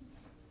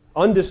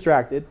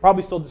 undistracted,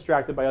 probably still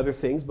distracted by other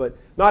things, but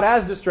not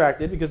as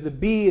distracted because the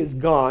bee is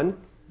gone.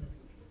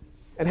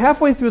 And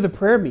halfway through the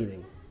prayer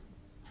meeting,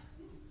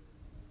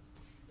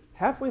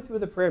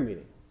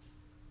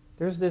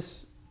 there's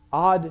this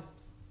odd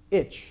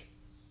itch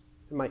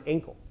in my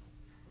ankle.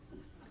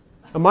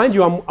 Now, mind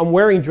you, I'm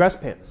wearing dress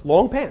pants,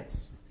 long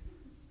pants.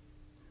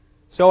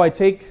 So I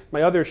take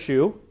my other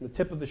shoe, the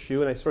tip of the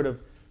shoe, and I sort of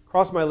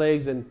cross my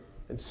legs and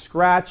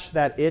scratch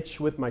that itch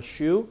with my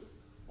shoe,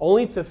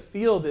 only to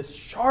feel this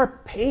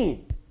sharp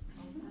pain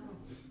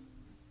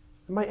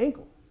in my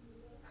ankle.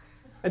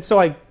 And so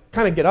I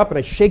kind of get up and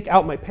I shake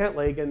out my pant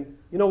leg, and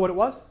you know what it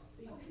was?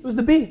 It was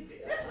the bee.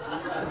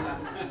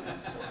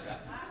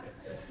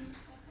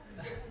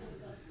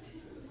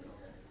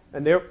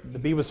 And the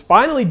bee was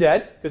finally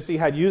dead because he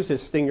had used his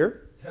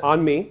stinger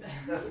on me.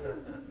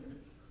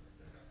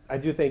 I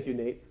do thank you,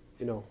 Nate.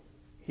 You know,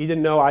 he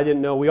didn't know, I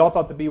didn't know. We all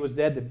thought the bee was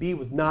dead. The bee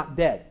was not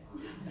dead.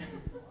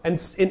 And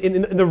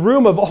in the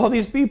room of all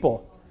these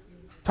people,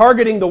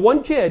 targeting the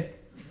one kid,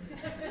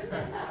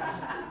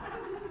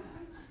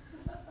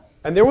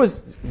 and there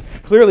was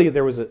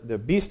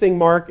the bee sting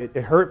mark. It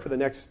hurt for the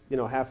next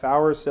half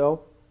hour or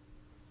so.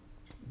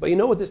 But you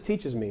know what this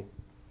teaches me?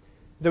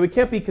 Is that we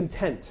can't be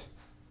content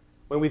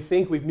when we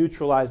think we've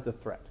neutralized the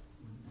threat.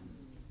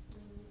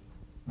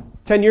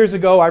 10 years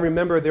ago, I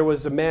remember there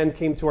was a man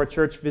came to our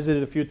church,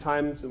 visited a few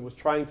times, and was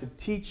trying to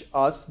teach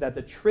us that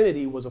the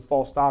Trinity was a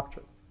false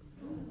doctrine.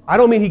 I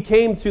don't mean he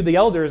came to the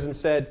elders and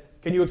said,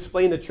 "Can you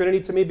explain the Trinity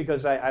to me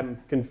because I'm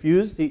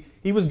confused?"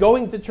 He was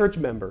going to church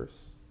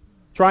members,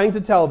 trying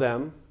to tell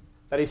them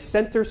that a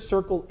center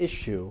circle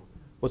issue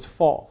was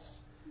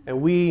false.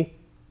 And we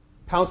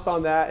pounced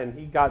on that, and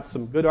he got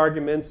some good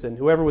arguments. And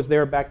whoever was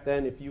there back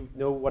then, if you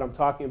know what I'm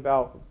talking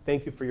about,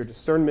 thank you for your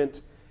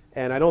discernment.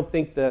 And I don't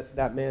think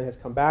that man has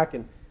come back.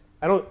 And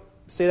I don't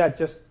say that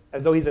just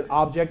as though he's an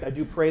object. I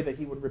do pray that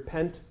he would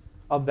repent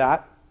of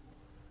that.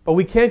 But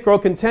we can't grow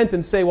content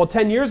and say, well,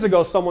 10 years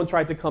ago someone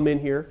tried to come in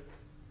here,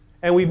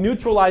 and we've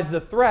neutralized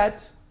the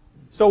threat,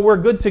 so we're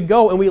good to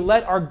go, and we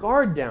let our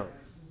guard down.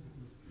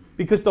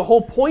 Because the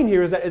whole point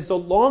here is that as so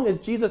long as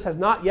Jesus has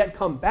not yet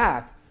come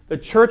back, the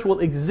church will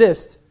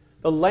exist.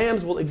 The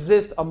lambs will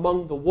exist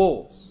among the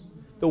wolves.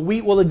 The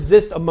wheat will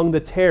exist among the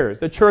tares.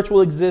 The church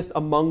will exist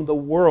among the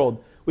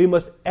world. We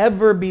must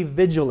ever be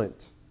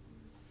vigilant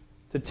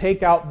to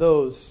take out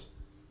those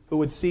who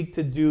would seek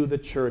to do the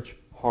church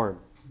harm.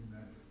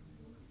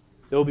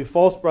 There will be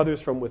false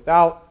brothers from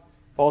without,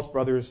 false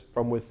brothers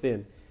from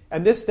within.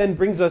 And this then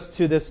brings us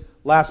to this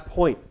last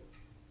point,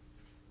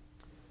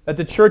 that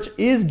the church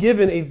is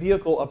given a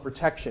vehicle of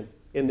protection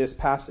in this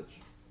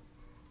passage.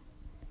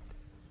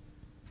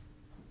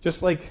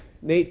 Just like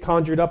Nate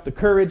conjured up the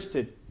courage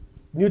to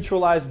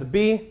neutralize the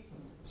bee,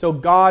 so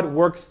God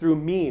works through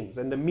means.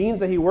 And the means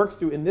that he works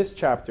through in this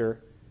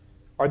chapter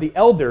are the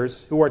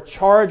elders who are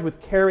charged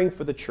with caring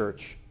for the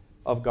church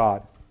of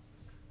God.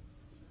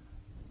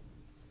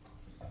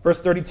 Verse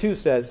 32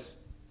 says,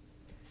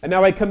 "And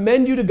now I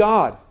commend you to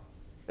God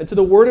and to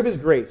the word of his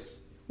grace,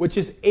 which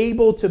is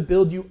able to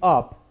build you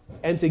up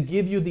and to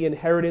give you the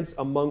inheritance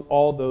among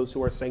all those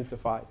who are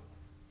sanctified."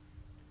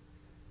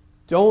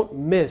 Don't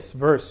miss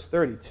verse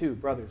 32,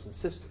 brothers and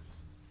sisters.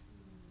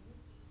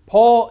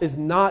 Paul is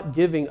not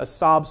giving a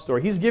sob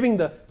story. He's giving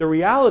the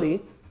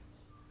reality,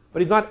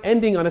 but he's not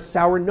ending on a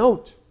sour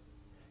note.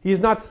 He is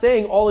not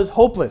saying all is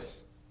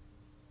hopeless.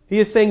 He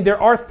is saying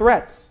there are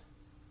threats,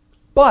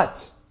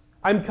 but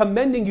I'm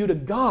commending you to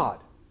God,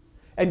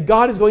 and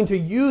God is going to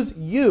use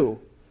you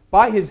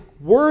by his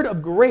word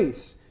of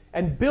grace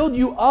and build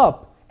you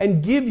up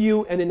and give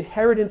you an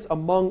inheritance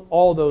among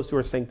all those who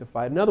are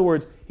sanctified. In other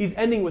words, he's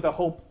ending with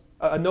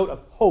a note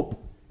of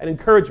hope and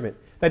encouragement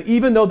that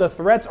even though the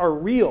threats are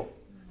real,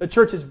 the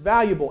church is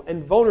valuable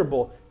and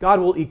vulnerable,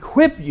 God will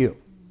equip you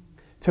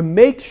to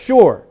make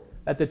sure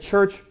that the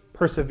church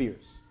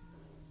perseveres.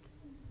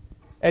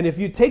 And if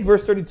you take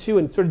verse 32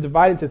 and sort of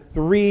divide into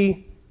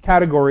three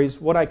categories,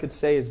 what I could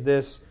say is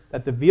this,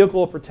 that the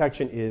vehicle of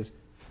protection is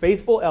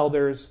faithful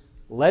elders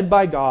led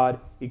by God,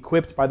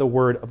 equipped by the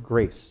word of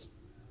grace.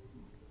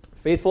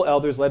 Faithful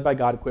elders led by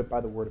God, equipped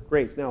by the word of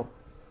grace. Now,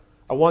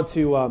 I want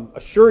to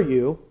assure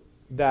you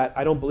that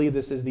I don't believe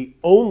this is the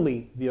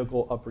only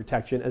vehicle of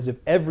protection, as if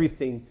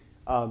everything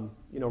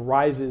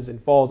rises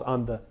and falls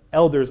on the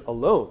elders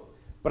alone.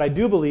 But I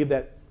do believe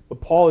that what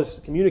Paul is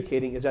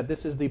communicating is that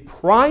this is the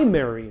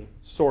primary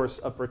source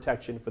of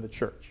protection for the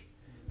church.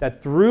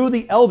 That through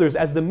the elders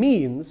as the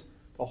means,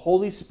 the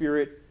Holy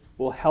Spirit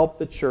will help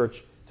the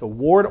church to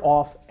ward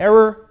off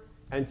error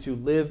and to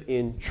live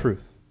in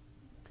truth.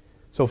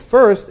 So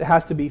first, it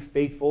has to be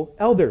faithful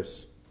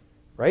elders,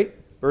 right?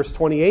 Verse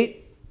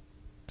 28,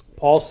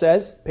 Paul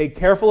says, "Pay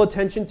careful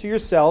attention to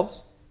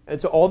yourselves and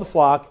to all the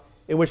flock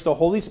in which the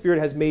Holy Spirit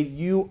has made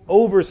you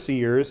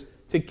overseers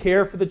to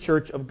care for the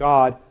church of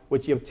God,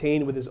 which he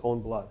obtained with his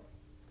own blood."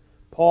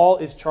 Paul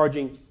is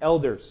charging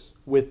elders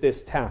with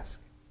this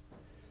task.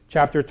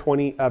 Chapter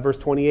 20, verse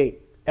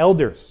 28.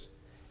 Elders.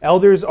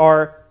 Elders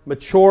are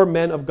mature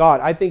men of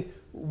God. I think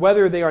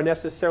whether they are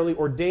necessarily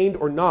ordained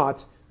or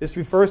not, this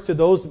refers to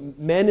those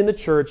men in the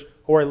church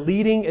who are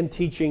leading and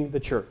teaching the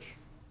church.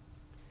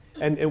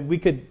 And we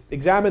could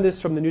examine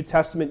this from the New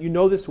Testament. You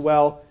know this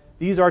well.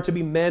 These are to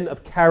be men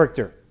of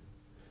character.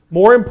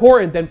 More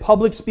important than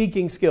public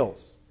speaking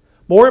skills.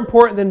 More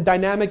important than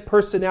dynamic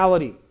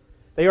personality.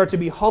 They are to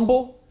be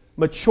humble,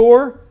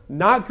 mature,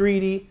 not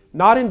greedy,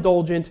 not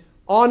indulgent,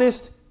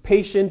 honest,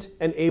 patient,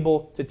 and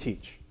able to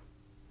teach.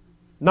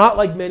 Not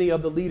like many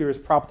of the leaders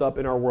propped up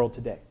in our world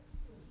today.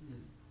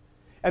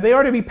 And they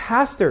are to be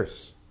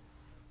pastors.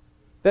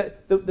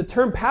 The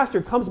term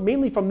pastor comes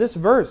mainly from this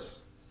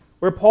verse,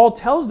 where Paul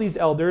tells these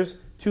elders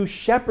to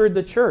shepherd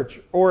the church,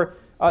 or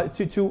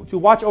to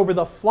watch over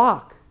the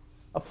flock,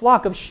 a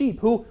flock of sheep.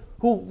 Who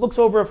looks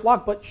over a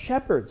flock but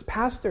shepherds,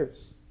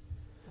 pastors?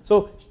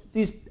 So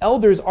these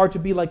elders are to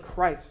be like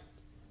Christ.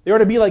 They are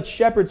to be like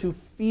shepherds who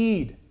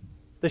feed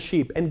the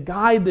sheep and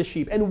guide the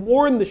sheep and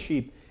warn the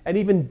sheep and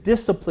even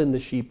discipline the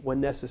sheep when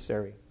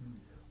necessary.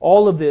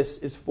 All of this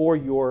is for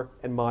your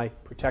and my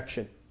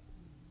protection.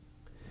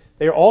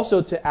 They are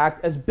also to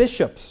act as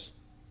bishops.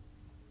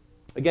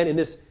 Again, in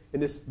this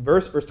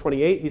verse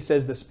 28, he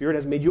says the Spirit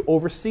has made you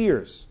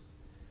overseers.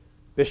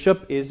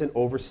 Bishop is an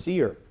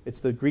overseer. It's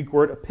the Greek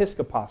word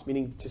episkopos,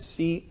 meaning to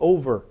see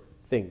over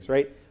things,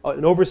 right?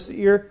 An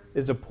overseer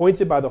is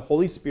appointed by the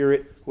Holy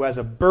Spirit who has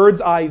a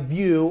bird's eye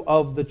view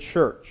of the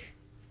church,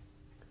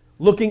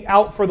 looking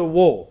out for the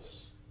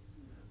wolves,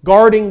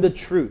 guarding the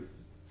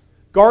truth,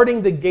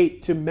 guarding the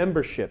gate to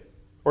membership,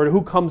 or to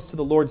who comes to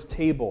the Lord's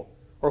table,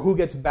 or who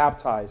gets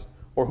baptized,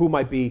 or who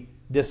might be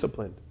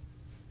disciplined.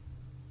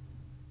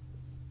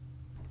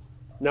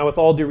 Now, with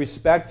all due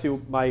respect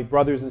to my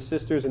brothers and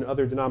sisters in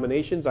other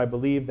denominations, I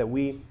believe that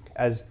we,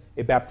 as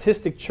a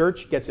Baptistic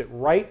church, gets it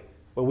right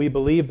when we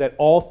believe that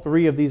all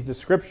three of these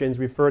descriptions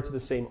refer to the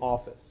same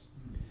office.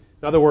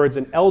 In other words,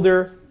 an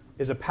elder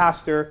is a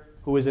pastor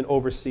who is an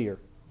overseer.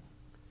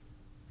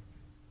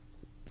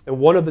 And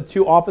one of the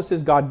two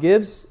offices God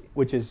gives,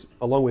 which is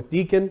along with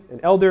deacon and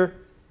elder,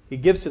 he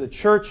gives to the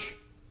church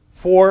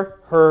for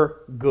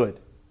her good.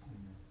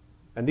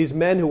 And these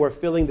men who are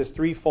filling this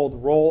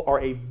threefold role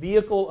are a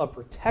vehicle of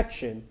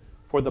protection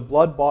for the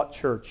blood-bought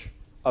church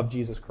of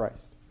Jesus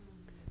Christ.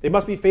 They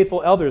must be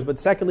faithful elders, but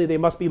secondly, they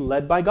must be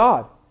led by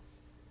God.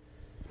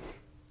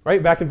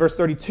 Right? Back in verse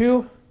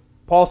 32,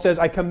 Paul says,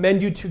 "I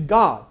commend you to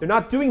God." They're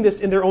not doing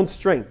this in their own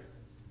strength.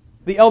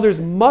 The elders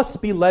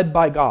must be led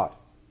by God.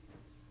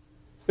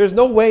 There's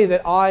no way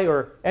that I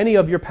or any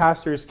of your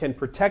pastors can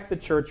protect the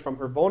church from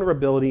her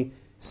vulnerability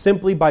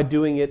simply by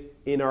doing it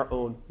in our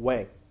own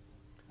way.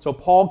 So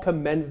Paul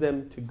commends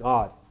them to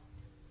God,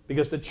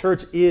 because the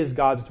church is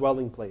God's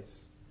dwelling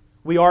place.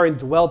 We are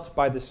indwelt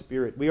by the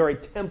Spirit. We are a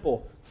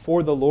temple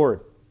for the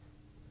Lord.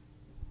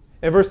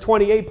 In verse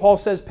 28, Paul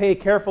says, pay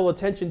careful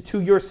attention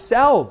to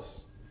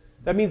yourselves.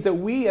 That means that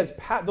we, as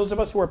those of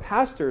us who are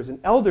pastors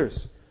and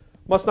elders,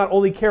 must not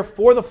only care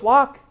for the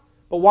flock,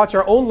 but watch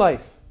our own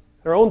life,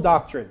 our own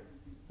doctrine,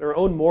 our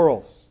own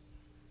morals.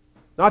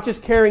 Not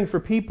just caring for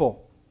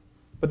people,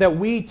 but that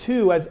we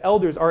too, as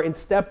elders, are in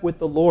step with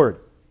the Lord.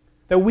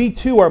 That we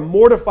too are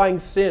mortifying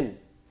sin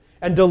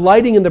and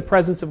delighting in the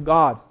presence of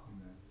God.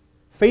 Amen.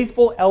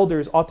 Faithful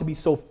elders ought to be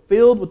so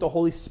filled with the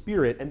Holy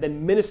Spirit and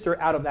then minister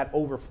out of that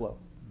overflow.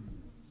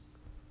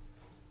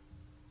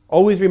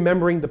 Always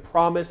remembering the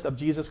promise of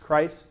Jesus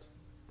Christ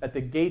that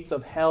the gates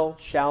of hell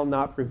shall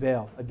not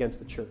prevail against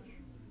the church.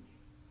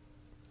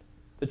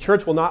 The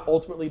church will not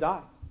ultimately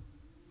die.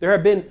 There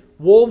have been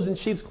wolves in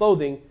sheep's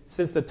clothing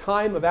since the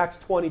time of Acts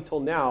 20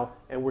 till now,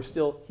 and we're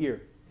still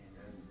here.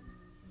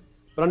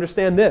 But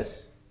understand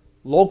this,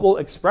 local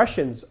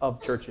expressions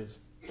of churches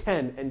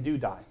can and do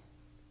die.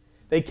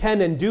 They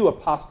can and do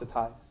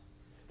apostatize.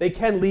 They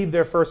can leave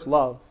their first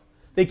love.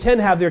 They can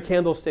have their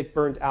candlestick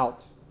burnt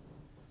out.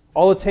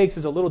 All it takes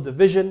is a little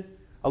division,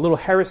 a little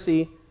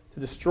heresy to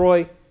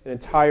destroy an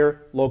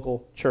entire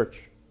local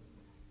church.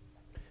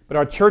 But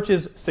our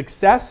church's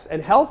success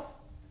and health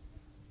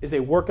is a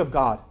work of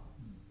God,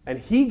 and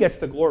He gets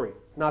the glory,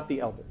 not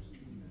the elders.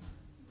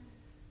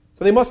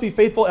 So they must be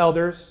faithful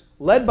elders,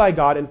 led by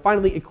God, and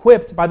finally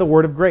equipped by the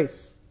word of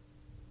grace.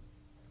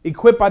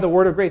 Equipped by the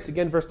word of grace.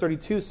 Again, verse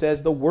 32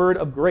 says the word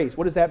of grace.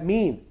 What does that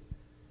mean?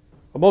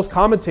 Well, most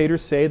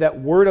commentators say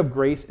that word of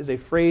grace is a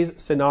phrase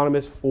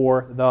synonymous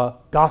for the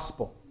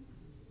gospel.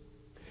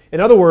 In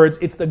other words,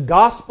 it's the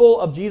gospel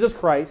of Jesus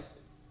Christ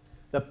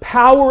the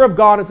power of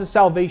God unto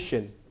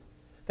salvation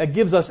that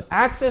gives us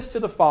access to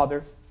the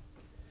Father,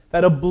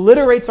 that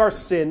obliterates our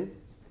sin,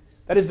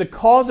 that is the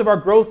cause of our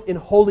growth in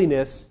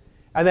holiness,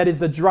 and that is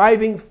the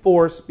driving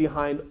force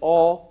behind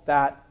all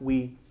that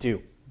we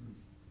do.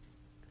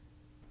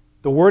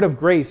 The word of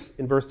grace,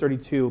 in verse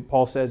 32,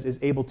 Paul says, is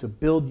able to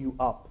build you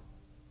up.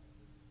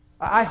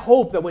 I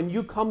hope that when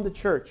you come to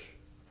church,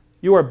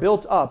 you are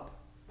built up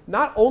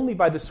not only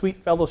by the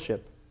sweet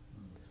fellowship,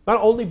 not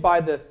only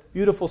by the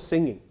beautiful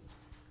singing,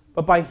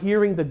 but by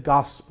hearing the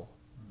gospel.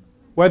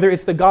 Whether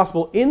it's the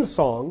gospel in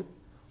song,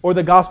 or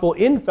the gospel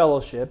in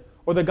fellowship,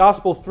 or the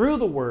gospel through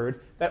the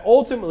word, that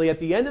ultimately, at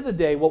the end of the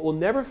day, what will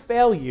never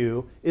fail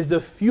you is the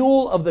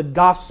fuel of the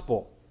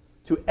gospel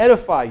to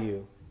edify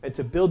you and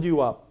to build you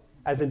up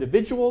as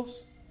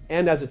individuals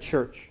and as a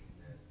church.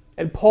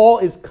 And Paul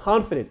is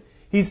confident.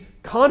 He's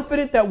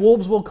confident that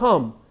wolves will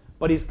come,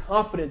 but he's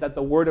confident that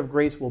the word of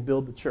grace will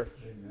build the church.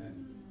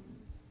 Amen.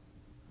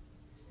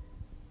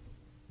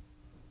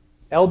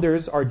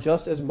 Elders are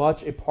just as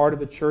much a part of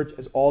the church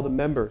as all the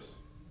members.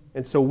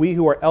 And so we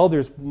who are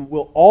elders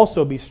will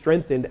also be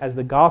strengthened as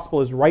the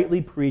gospel is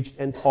rightly preached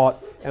and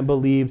taught and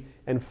believed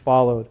and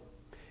followed.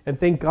 And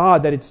thank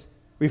God that it's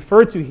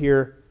referred to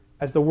here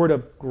as the word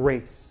of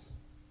grace.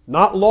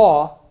 Not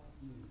law,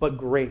 but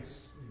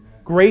grace.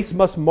 Amen. Grace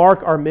must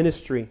mark our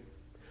ministry.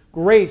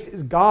 Grace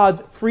is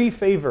God's free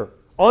favor,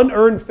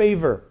 unearned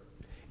favor.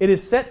 It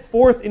is set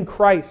forth in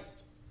Christ.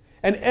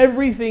 And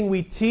everything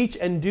we teach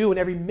and do and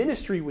every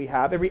ministry we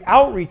have, every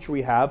outreach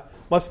we have,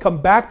 must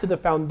come back to the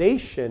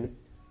foundation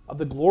of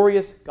the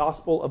glorious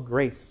gospel of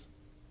grace.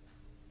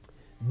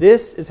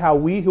 This is how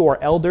we who are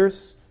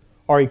elders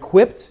are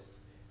equipped.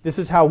 This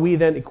is how we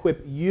then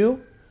equip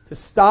you to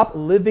stop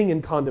living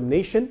in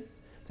condemnation,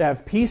 to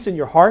have peace in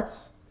your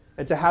hearts,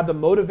 and to have the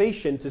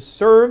motivation to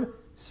serve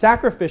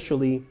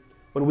sacrificially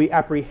when we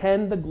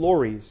apprehend the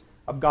glories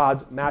of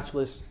God's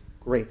matchless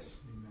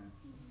grace. Amen.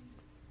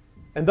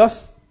 And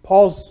thus,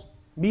 Paul's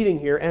meeting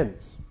here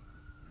ends.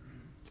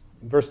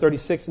 In verse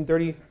 36 and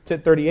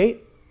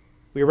 38,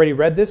 we already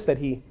read this, that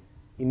he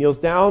kneels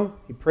down,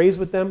 he prays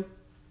with them.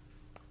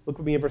 Look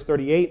with me in verse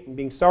 38. And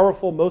being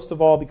sorrowful most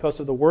of all because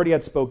of the word he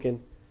had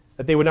spoken,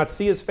 that they would not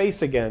see his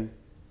face again,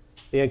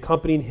 they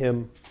accompanied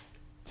him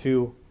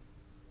to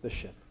the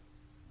ship.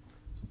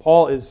 So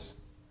Paul is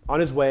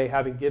on his way,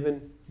 having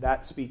given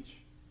that speech.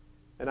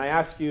 And I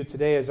ask you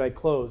today as I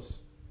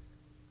close,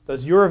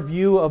 does your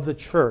view of the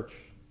church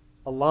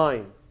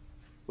align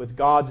with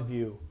God's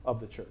view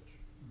of the church?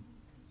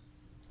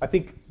 I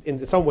think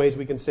in some ways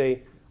we can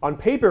say, on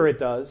paper it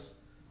does,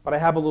 but I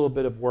have a little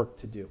bit of work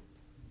to do.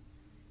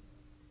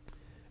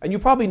 And you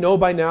probably know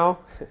by now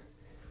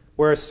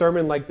where a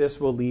sermon like this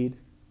will lead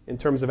in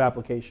terms of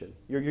application.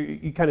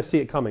 You kind of see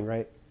it coming,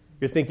 right?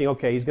 You're thinking,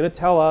 okay, he's going to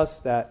tell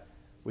us that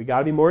we got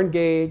to be more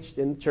engaged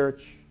in the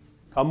church,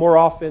 come more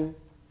often,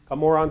 come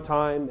more on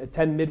time,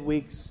 attend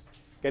midweeks,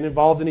 get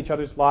involved in each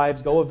other's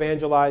lives, go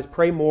evangelize,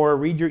 pray more,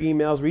 read your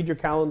emails, read your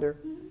calendar.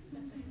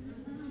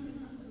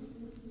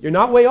 You're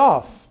not way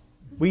off.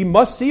 We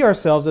must see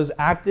ourselves as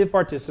active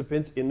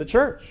participants in the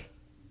church.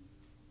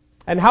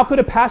 And how could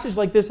a passage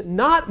like this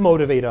not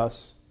motivate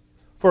us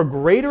for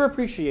greater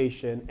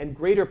appreciation and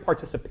greater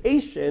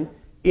participation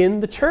in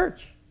the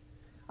church?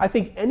 I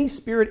think any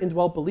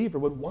Spirit-indwelt believer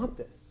would want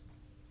this.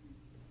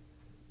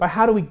 But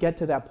how do we get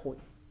to that point?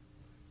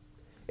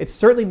 It's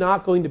certainly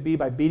not going to be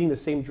by beating the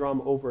same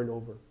drum over and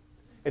over.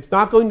 It's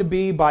not going to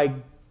be by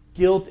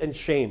guilt and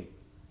shame.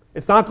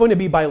 It's not going to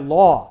be by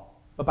law,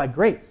 but by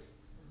grace.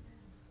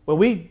 When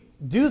we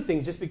do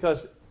things just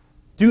because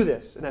do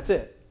this and that's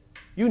it,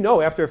 you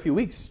know after a few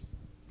weeks,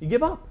 you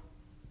give up.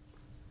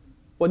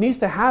 What needs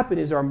to happen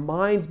is our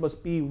minds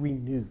must be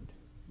renewed.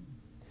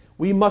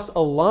 We must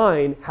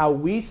align how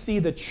we see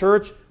the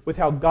church with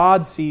how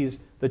God sees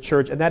the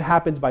church, and that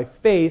happens by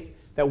faith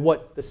that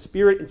what the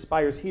Spirit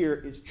inspires here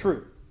is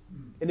true.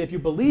 And if you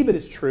believe it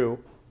is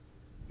true,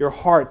 your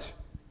heart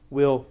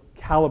will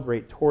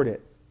calibrate toward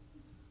it.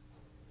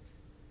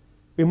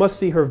 We must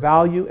see her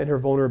value and her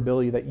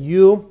vulnerability, that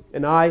you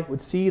and I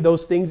would see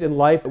those things in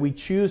life that we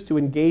choose to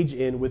engage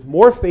in with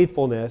more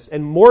faithfulness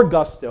and more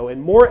gusto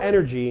and more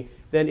energy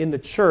than in the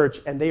church,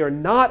 and they are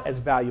not as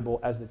valuable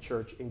as the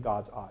church in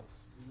God's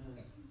eyes.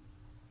 Amen.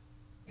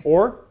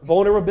 Or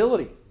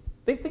vulnerability.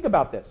 Think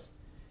about this.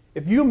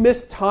 If you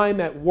miss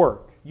time at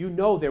work, you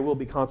know there will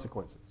be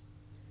consequences.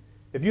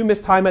 If you miss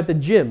time at the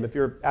gym, if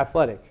you're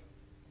athletic,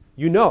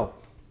 you know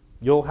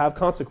you'll have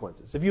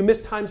consequences. If you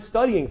miss time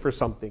studying for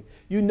something,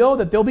 you know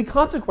that there'll be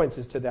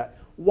consequences to that.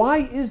 Why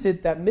is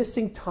it that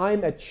missing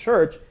time at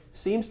church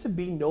seems to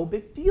be no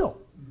big deal?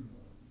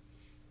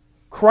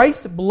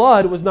 Christ's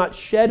blood was not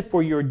shed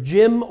for your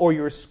gym or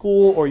your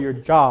school or your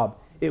job.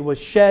 It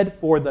was shed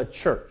for the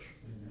church.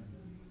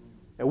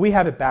 And we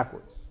have it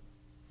backwards.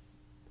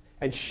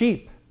 And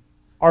sheep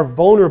are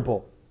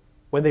vulnerable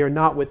when they are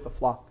not with the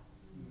flock.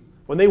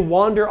 When they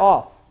wander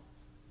off,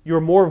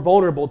 you're more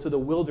vulnerable to the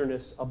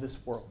wilderness of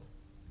this world.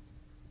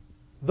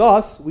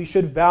 Thus, we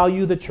should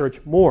value the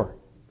church more.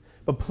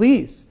 But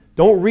please,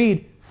 don't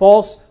read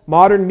false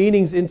modern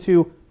meanings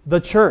into the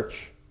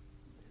church.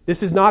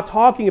 This is not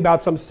talking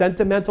about some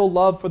sentimental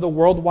love for the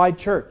worldwide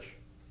church.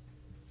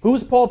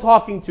 Who's Paul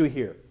talking to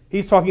here?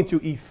 He's talking to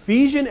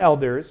Ephesian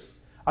elders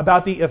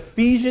about the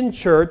Ephesian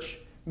church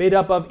made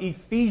up of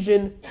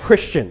Ephesian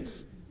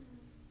Christians.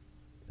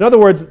 In other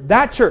words,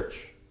 that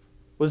church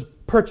was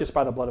purchased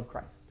by the blood of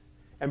Christ.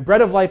 And Bread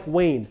of Life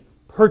Wayne,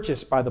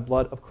 purchased by the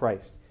blood of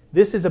Christ.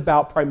 This is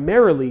about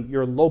primarily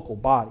your local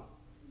body.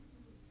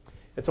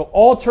 And so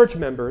all church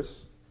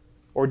members,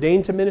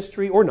 ordained to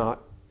ministry or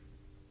not,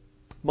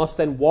 must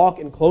then walk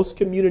in close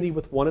community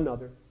with one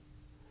another,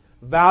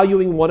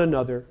 valuing one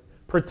another,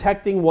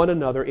 protecting one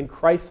another in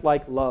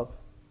Christ-like love.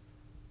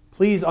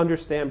 Please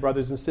understand,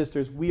 brothers and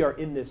sisters, we are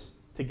in this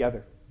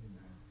together.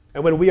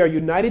 And when we are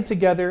united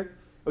together,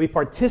 and we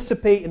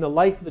participate in the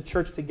life of the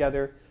church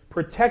together,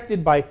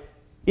 protected by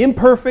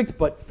imperfect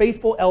but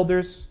faithful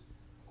elders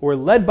who are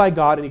led by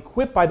God and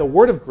equipped by the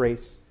word of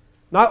grace,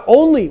 not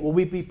only will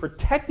we be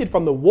protected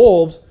from the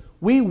wolves,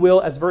 we will,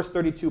 as verse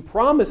 32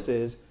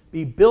 promises,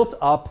 be built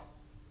up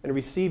and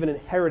receive an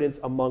inheritance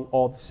among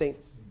all the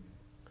saints.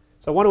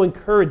 So I want to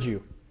encourage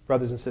you,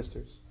 brothers and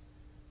sisters,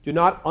 do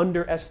not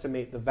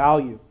underestimate the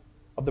value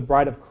of the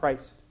bride of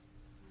Christ,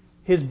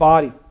 his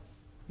body,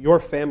 your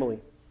family.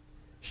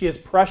 She is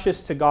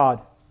precious to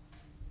God.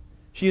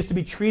 She is to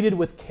be treated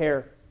with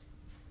care.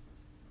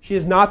 She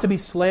is not to be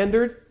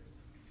slandered,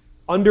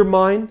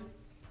 undermined,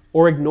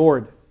 or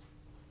ignored.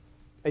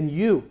 And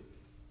you,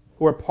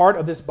 who are part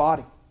of this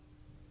body,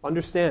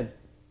 understand,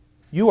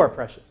 you are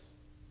precious.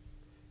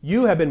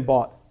 You have been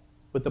bought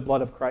with the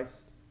blood of Christ.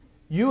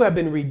 You have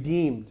been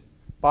redeemed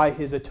by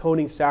his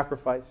atoning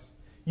sacrifice.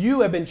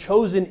 You have been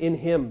chosen in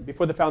him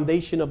before the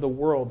foundation of the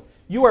world.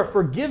 You are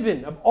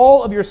forgiven of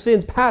all of your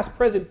sins, past,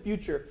 present,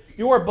 future.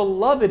 You are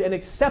beloved and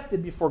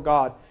accepted before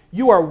God.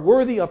 You are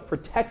worthy of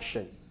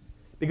protection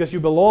because you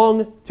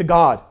belong to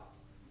God.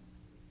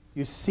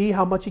 You see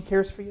how much he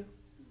cares for you?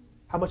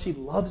 How much he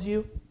loves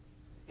you?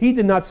 He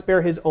did not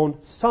spare his own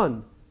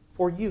son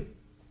for you.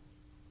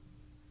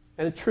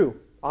 And it's true,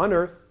 on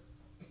earth,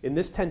 in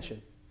this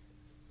tension,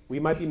 we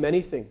might be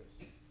many things.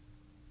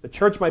 The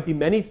church might be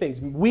many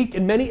things, weak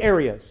in many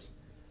areas,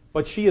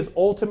 but she is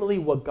ultimately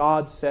what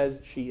God says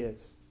she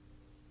is.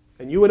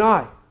 And you and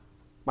I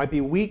might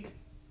be weak,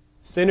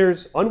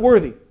 sinners,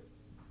 unworthy,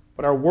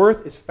 but our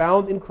worth is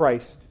found in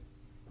Christ,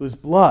 whose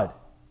blood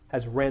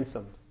has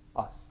ransomed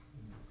us.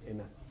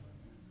 Amen.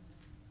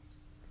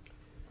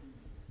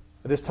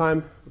 At this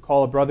time, we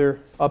call a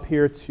brother up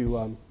here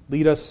to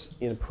lead us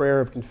in a prayer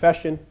of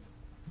confession.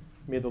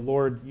 May the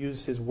Lord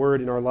use his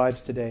word in our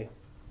lives today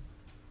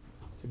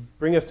to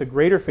bring us to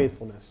greater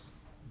faithfulness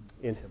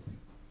in him.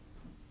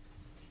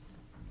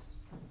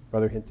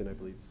 Brother Hinton, I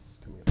believe, is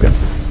coming up.